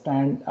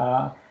understand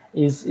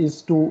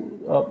is to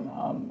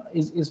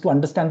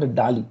understand the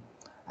DALI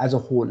as a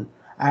whole.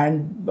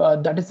 And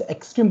that is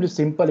extremely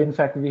simple. In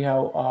fact, we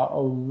have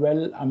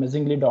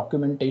amazingly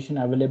documentation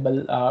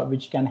available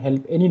which can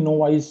help any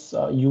novice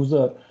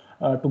user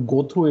to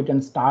go through it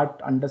and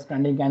start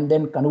understanding and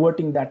then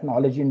converting that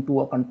knowledge into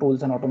a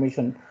controls and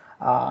automation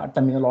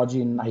terminology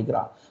in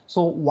Niagara.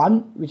 So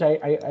one which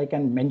I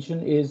can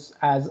mention is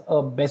as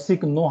a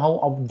basic know-how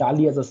of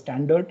DALI as a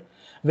standard,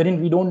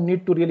 wherein we don't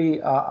need to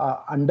really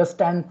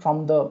understand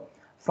from the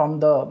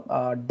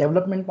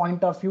development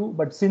point of view,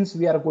 but since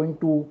we are going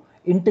to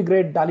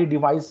integrate DALI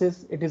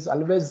devices, it is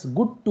always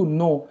good to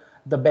know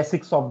the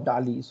basics of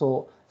DALI.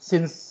 So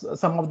since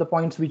some of the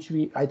points which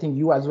I think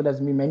you as well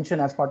as me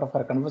mentioned as part of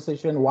our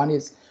conversation, one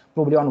is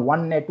probably on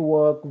one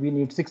network, we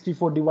need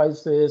 64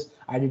 devices.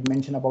 I did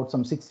mention about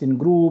some 16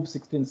 groups,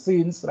 16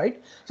 scenes,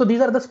 right? So these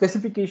are the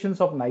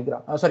specifications of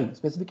Niagara,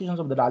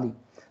 specifications of the DALI.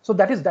 So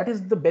that is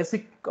the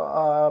basic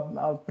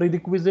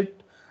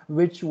prerequisite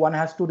which one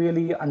has to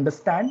really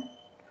understand.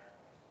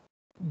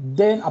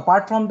 Then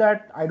apart from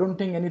that, I don't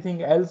think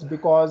anything else,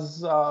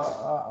 because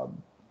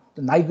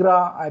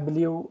Niagara, I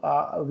believe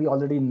we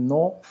already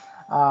know.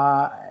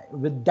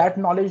 With that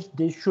knowledge,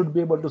 they should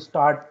be able to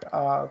start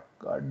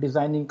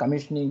designing,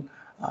 commissioning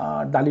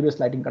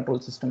DALI-based lighting control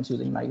systems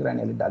using Niagara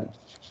and Elitedali.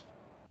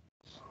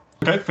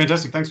 Okay,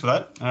 fantastic. Thanks for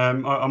that.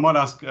 I might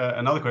ask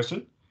another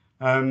question.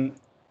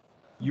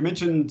 You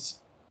mentioned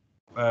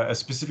a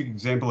specific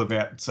example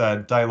about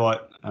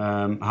daylight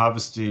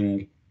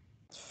harvesting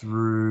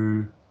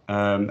through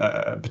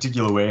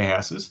particular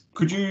warehouses.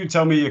 Could you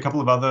tell me a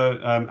couple of other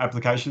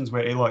applications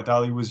where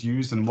Elitedali was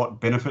used and what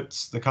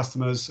benefits the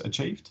customers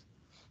achieved?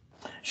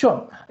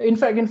 Sure. In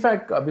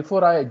fact,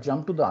 before I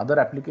jump to the other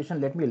application,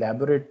 let me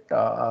elaborate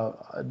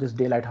this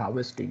daylight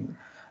harvesting.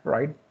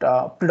 Right.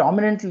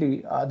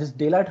 Predominantly, this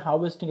daylight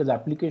harvesting as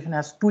application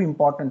has two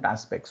important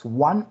aspects.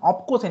 One,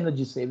 of course,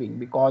 energy saving,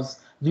 because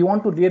we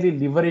want to really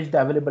leverage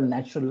the available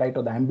natural light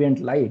or the ambient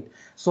light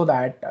so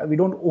that we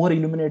don't over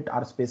illuminate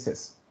our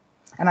spaces.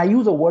 And I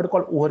use a word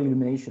called over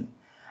illumination.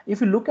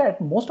 If you look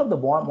at most of the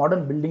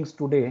modern buildings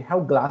today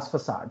have glass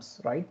facades,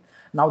 right?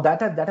 Now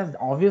that has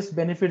obvious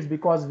benefits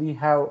because we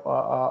have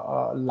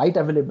light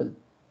available.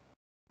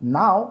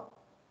 Now,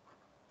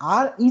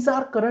 is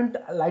our current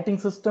lighting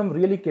system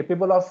really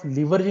capable of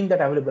leveraging that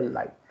available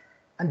light?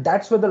 And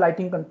that's where the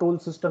lighting control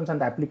systems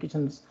and the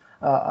applications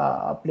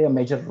play a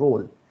major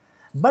role.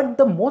 But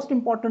the most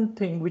important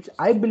thing, which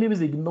I believe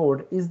is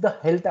ignored, is the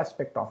health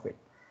aspect of it.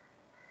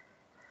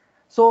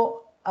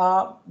 So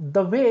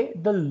the way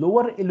the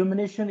lower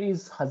illumination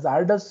is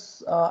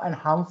hazardous and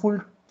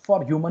harmful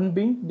for human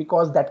being,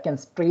 because that can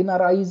strain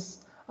our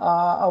eyes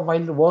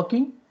while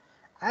working.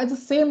 At the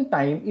same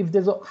time, if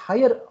there's a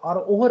higher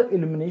or over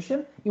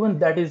illumination, even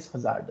that is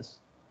hazardous.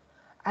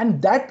 And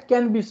that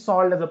can be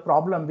solved as a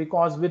problem,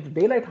 because with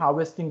daylight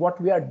harvesting, what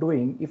we are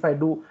doing,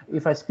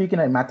 if I speak in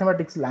a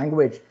mathematics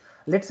language,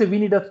 let's say we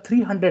need a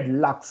 300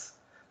 lux.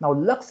 Now,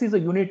 lux is a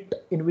unit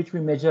in which we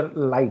measure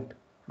light,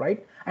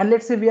 right? And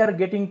let's say we are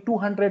getting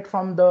 200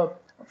 from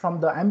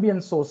the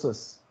ambient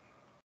sources.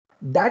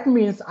 That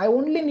means I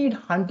only need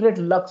 100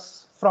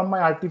 lux from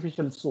my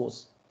artificial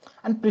source.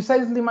 And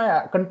precisely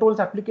my controls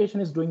application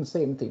is doing the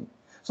same thing.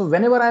 So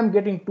whenever I'm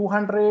getting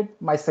 200,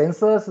 my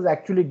sensors is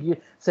actually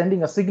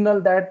sending a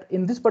signal that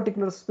in this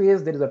particular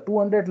space, there is a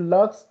 200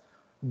 lux.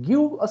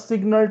 Give a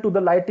signal to the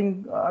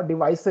lighting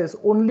devices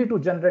only to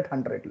generate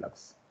 100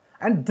 lux.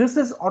 And this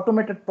is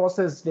automated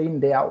process day in,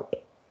 day out.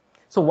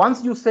 So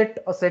once you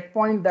set a set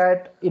point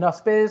that in a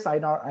space,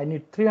 I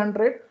need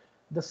 300,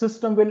 the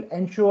system will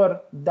ensure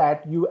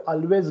that you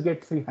always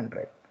get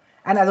 300.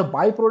 And as a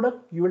byproduct,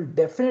 you will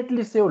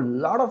definitely save a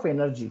lot of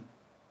energy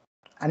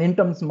and in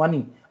terms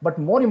money. But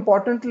more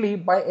importantly,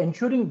 by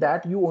ensuring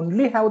that you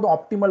only have the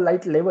optimal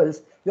light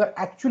levels, you are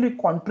actually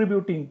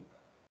contributing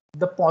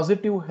the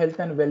positive health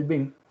and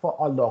well-being for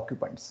all the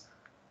occupants,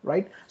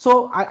 right?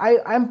 So I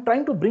am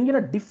trying to bring in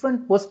a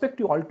different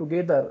perspective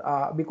altogether,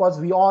 because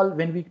we all,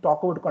 when we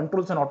talk about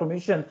controls and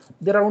automation,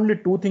 there are only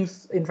two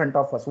things in front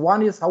of us.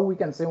 One is how we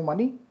can save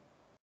money,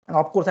 and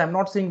of course I'm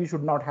not saying we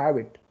should not have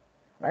it,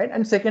 right?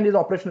 And second is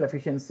operational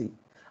efficiency.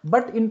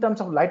 But in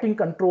terms of lighting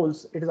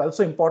controls, it is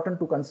also important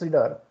to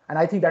consider, and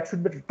I think that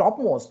should be the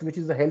topmost, which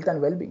is the health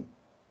and well-being,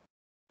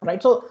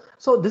 right? So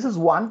this is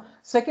one.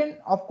 Second,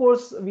 of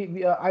course,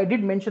 I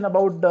did mention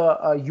about the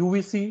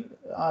UVC.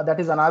 That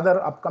is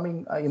another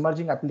upcoming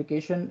emerging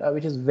application,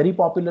 which is very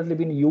popularly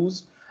being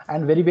used,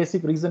 and very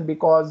basic reason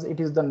because it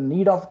is the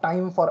need of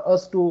time for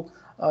us to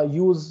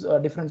use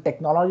different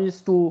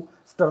technologies to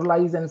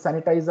sterilize and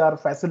sanitize our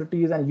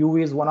facilities, and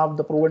UV is one of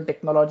the proven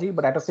technology.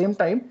 But at the same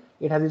time,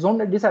 it has its own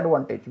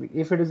disadvantage.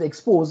 If it is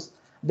exposed,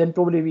 then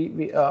probably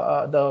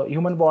the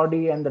human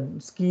body and the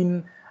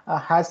skin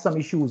has some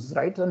issues,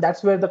 right? And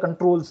that's where the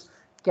controls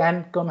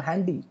can come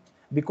handy,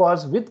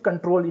 because with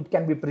control it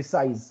can be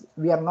precise.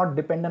 We are not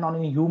dependent on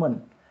any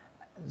human.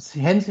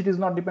 Hence, it is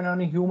not dependent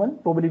on a human.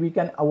 Probably we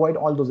can avoid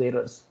all those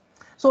errors.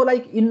 So,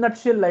 like in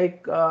nutshell,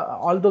 like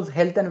all those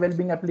health and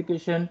well-being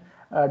application,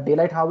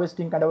 daylight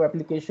harvesting kind of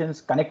applications,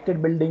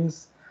 connected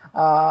buildings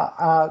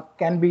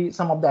can be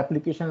some of the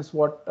applications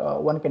what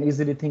one can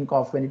easily think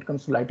of when it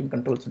comes to lighting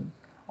controls and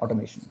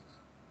automation.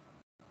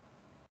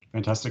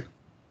 Fantastic.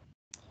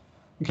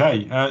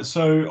 Okay,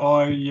 so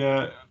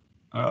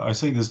I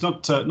see there's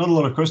not a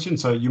lot of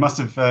questions, so you must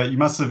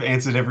have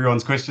answered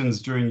everyone's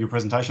questions during your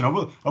presentation. I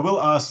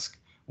will ask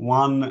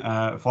one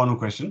final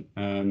question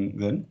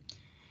then.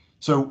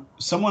 So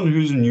someone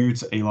who's new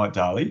to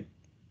Elitedali,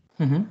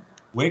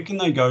 where can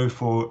they go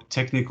for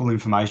technical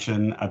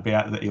information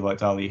about the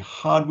Elitedali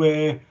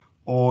hardware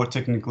or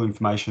technical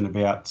information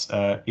about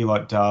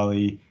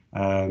Elitedali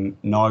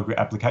Niagara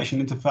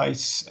application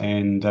interface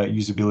and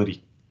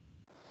usability?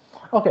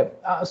 Okay,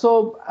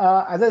 so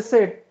as I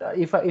said,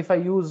 if I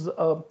use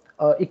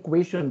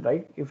equation,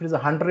 right, if it is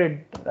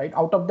 100, right,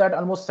 out of that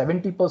almost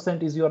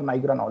 70% is your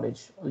Niagara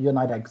knowledge, your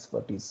Niagara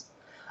expertise.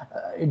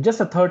 It's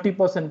just a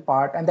 30%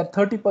 part, and that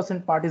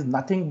 30% part is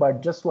nothing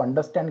but just to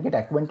understand, get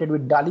acquainted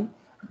with DALI.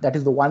 That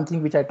is the one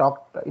thing which I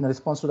talked in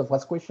response to the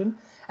first question.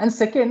 And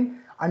second,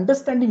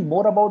 understanding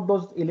more about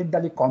those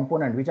Elitedali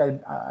component,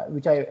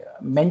 which I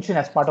mentioned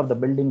as part of the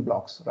building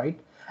blocks, right?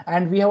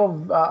 And we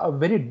have a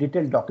very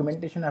detailed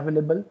documentation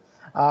available.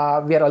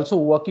 We are also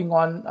working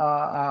on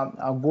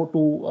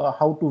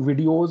how to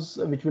videos,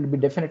 which will be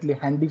definitely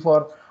handy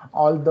for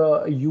all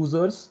the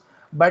users.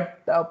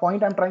 But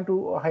point I'm trying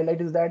to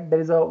highlight is that there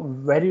is a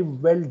very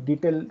well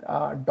detailed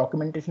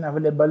documentation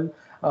available.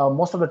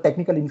 Most of the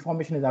technical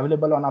information is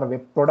available on our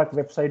product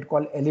website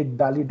called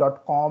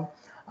elitedali.com.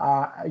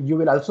 You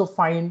will also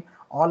find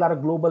all our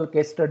global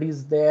case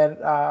studies there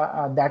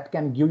that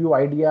can give you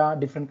idea,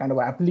 different kind of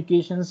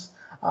applications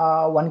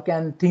one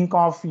can think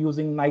of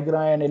using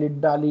Niagara and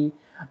Elitedali.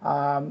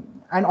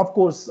 And of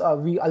course,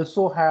 we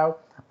also have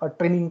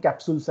training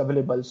capsules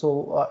available.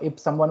 So if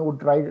someone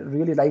would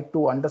really like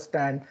to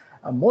understand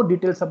more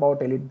details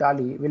about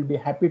Elitedali, we'll be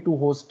happy to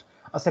host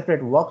a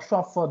separate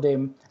workshop for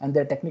them and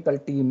their technical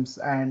teams,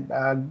 and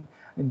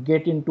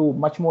get into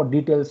much more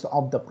details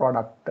of the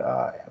product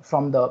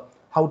from the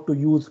how to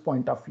use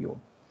point of view.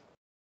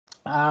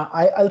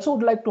 I also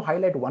would like to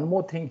highlight one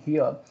more thing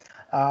here,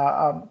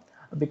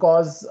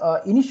 because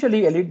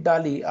initially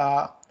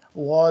Elitedali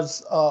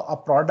was a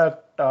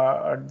product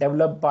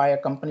developed by a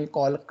company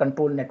called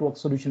Control Network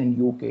Solution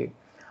in UK.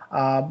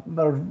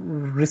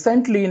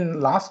 Recently, in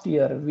last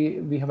year,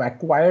 we have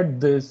acquired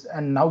this,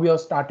 and now we have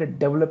started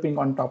developing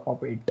on top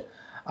of it.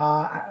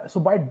 So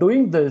by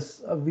doing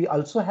this, we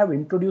also have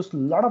introduced a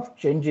lot of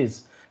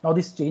changes. Now,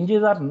 these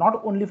changes are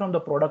not only from the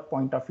product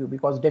point of view,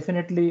 because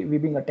definitely we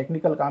being a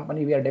technical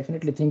company, we are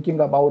definitely thinking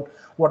about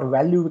what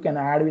value we can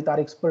add with our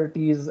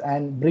expertise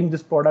and bring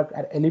this product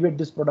and elevate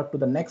this product to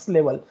the next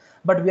level.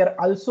 But we are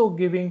also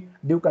giving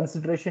due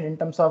consideration in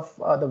terms of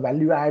the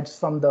value adds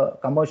from the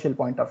commercial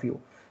point of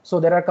view. So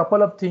there are a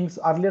couple of things.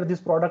 Earlier,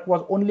 this product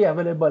was only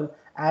available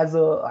as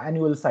an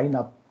annual sign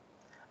up.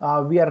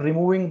 We are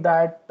removing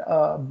that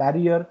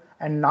barrier,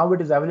 and now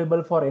it is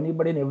available for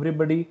anybody and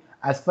everybody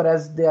as far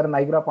as they are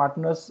Niagara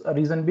partners.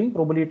 Reason being,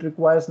 probably it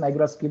requires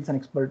Niagara skills and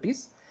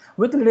expertise.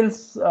 With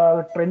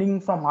little training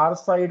from our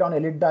side on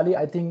Elitedali,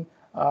 I think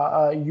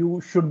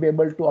you should be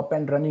able to up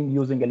and running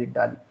using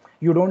Elitedali.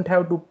 You don't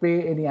have to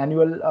pay any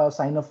annual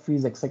sign-up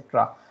fees,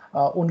 etc.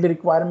 Only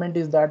requirement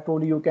is that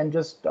probably you can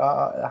just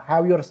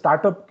have your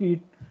starter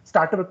kit,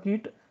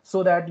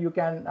 so that you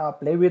can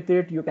play with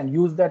it. You can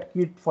use that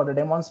kit for the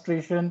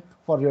demonstration,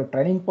 for your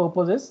training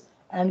purposes,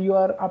 and you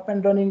are up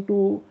and running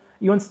to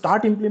even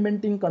start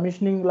implementing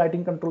commissioning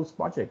lighting controls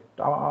project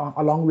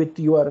along with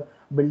your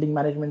building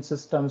management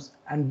systems.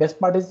 And best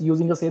part is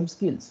using the same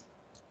skills.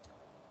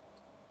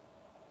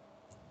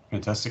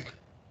 Fantastic.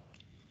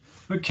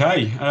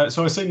 Okay,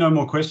 so I see no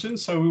more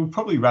questions, so we'll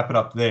probably wrap it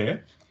up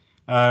there.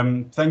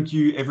 Thank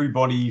you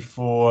everybody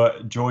for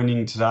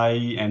joining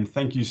today, and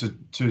thank you to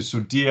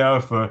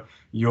Sudhir for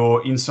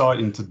your insight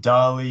into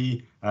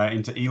DALI,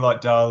 into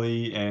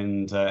Elitedali,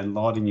 and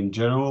lighting in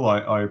general.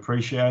 I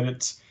appreciate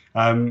it.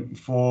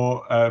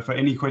 For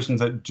any questions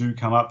that do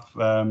come up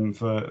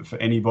for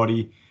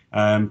anybody,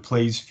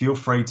 please feel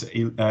free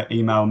to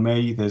email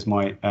me. There's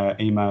my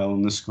email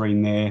on the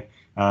screen there.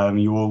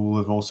 You all will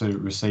have also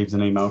received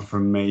an email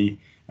from me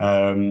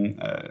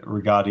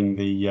regarding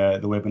the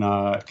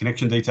webinar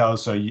connection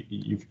details. So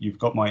you've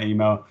got my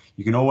email.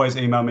 You can always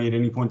email me at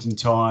any point in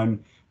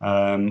time,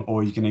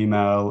 or you can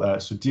email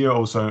Sudhir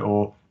also,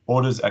 or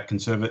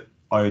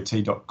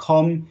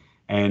orders@conserveiot.com.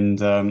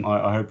 And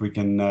I hope we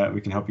can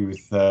help you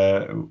with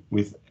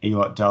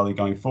Elitedali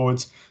going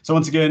forwards. So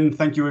once again,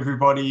 thank you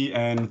everybody,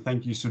 and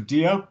thank you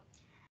Sudhir.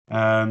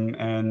 I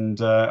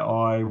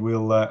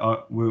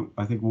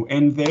think we'll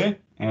end there,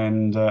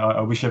 and I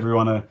wish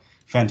everyone a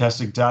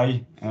fantastic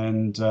day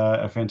and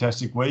a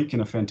fantastic week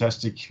and a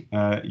fantastic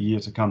year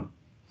to come.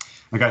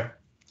 Okay.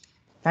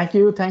 Thank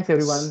you. Thanks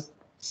everyone.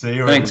 See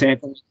you. Thanks,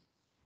 Anthony.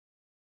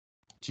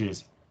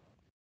 Cheers.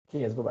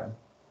 Cheers. Bye-bye.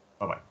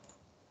 Bye-bye.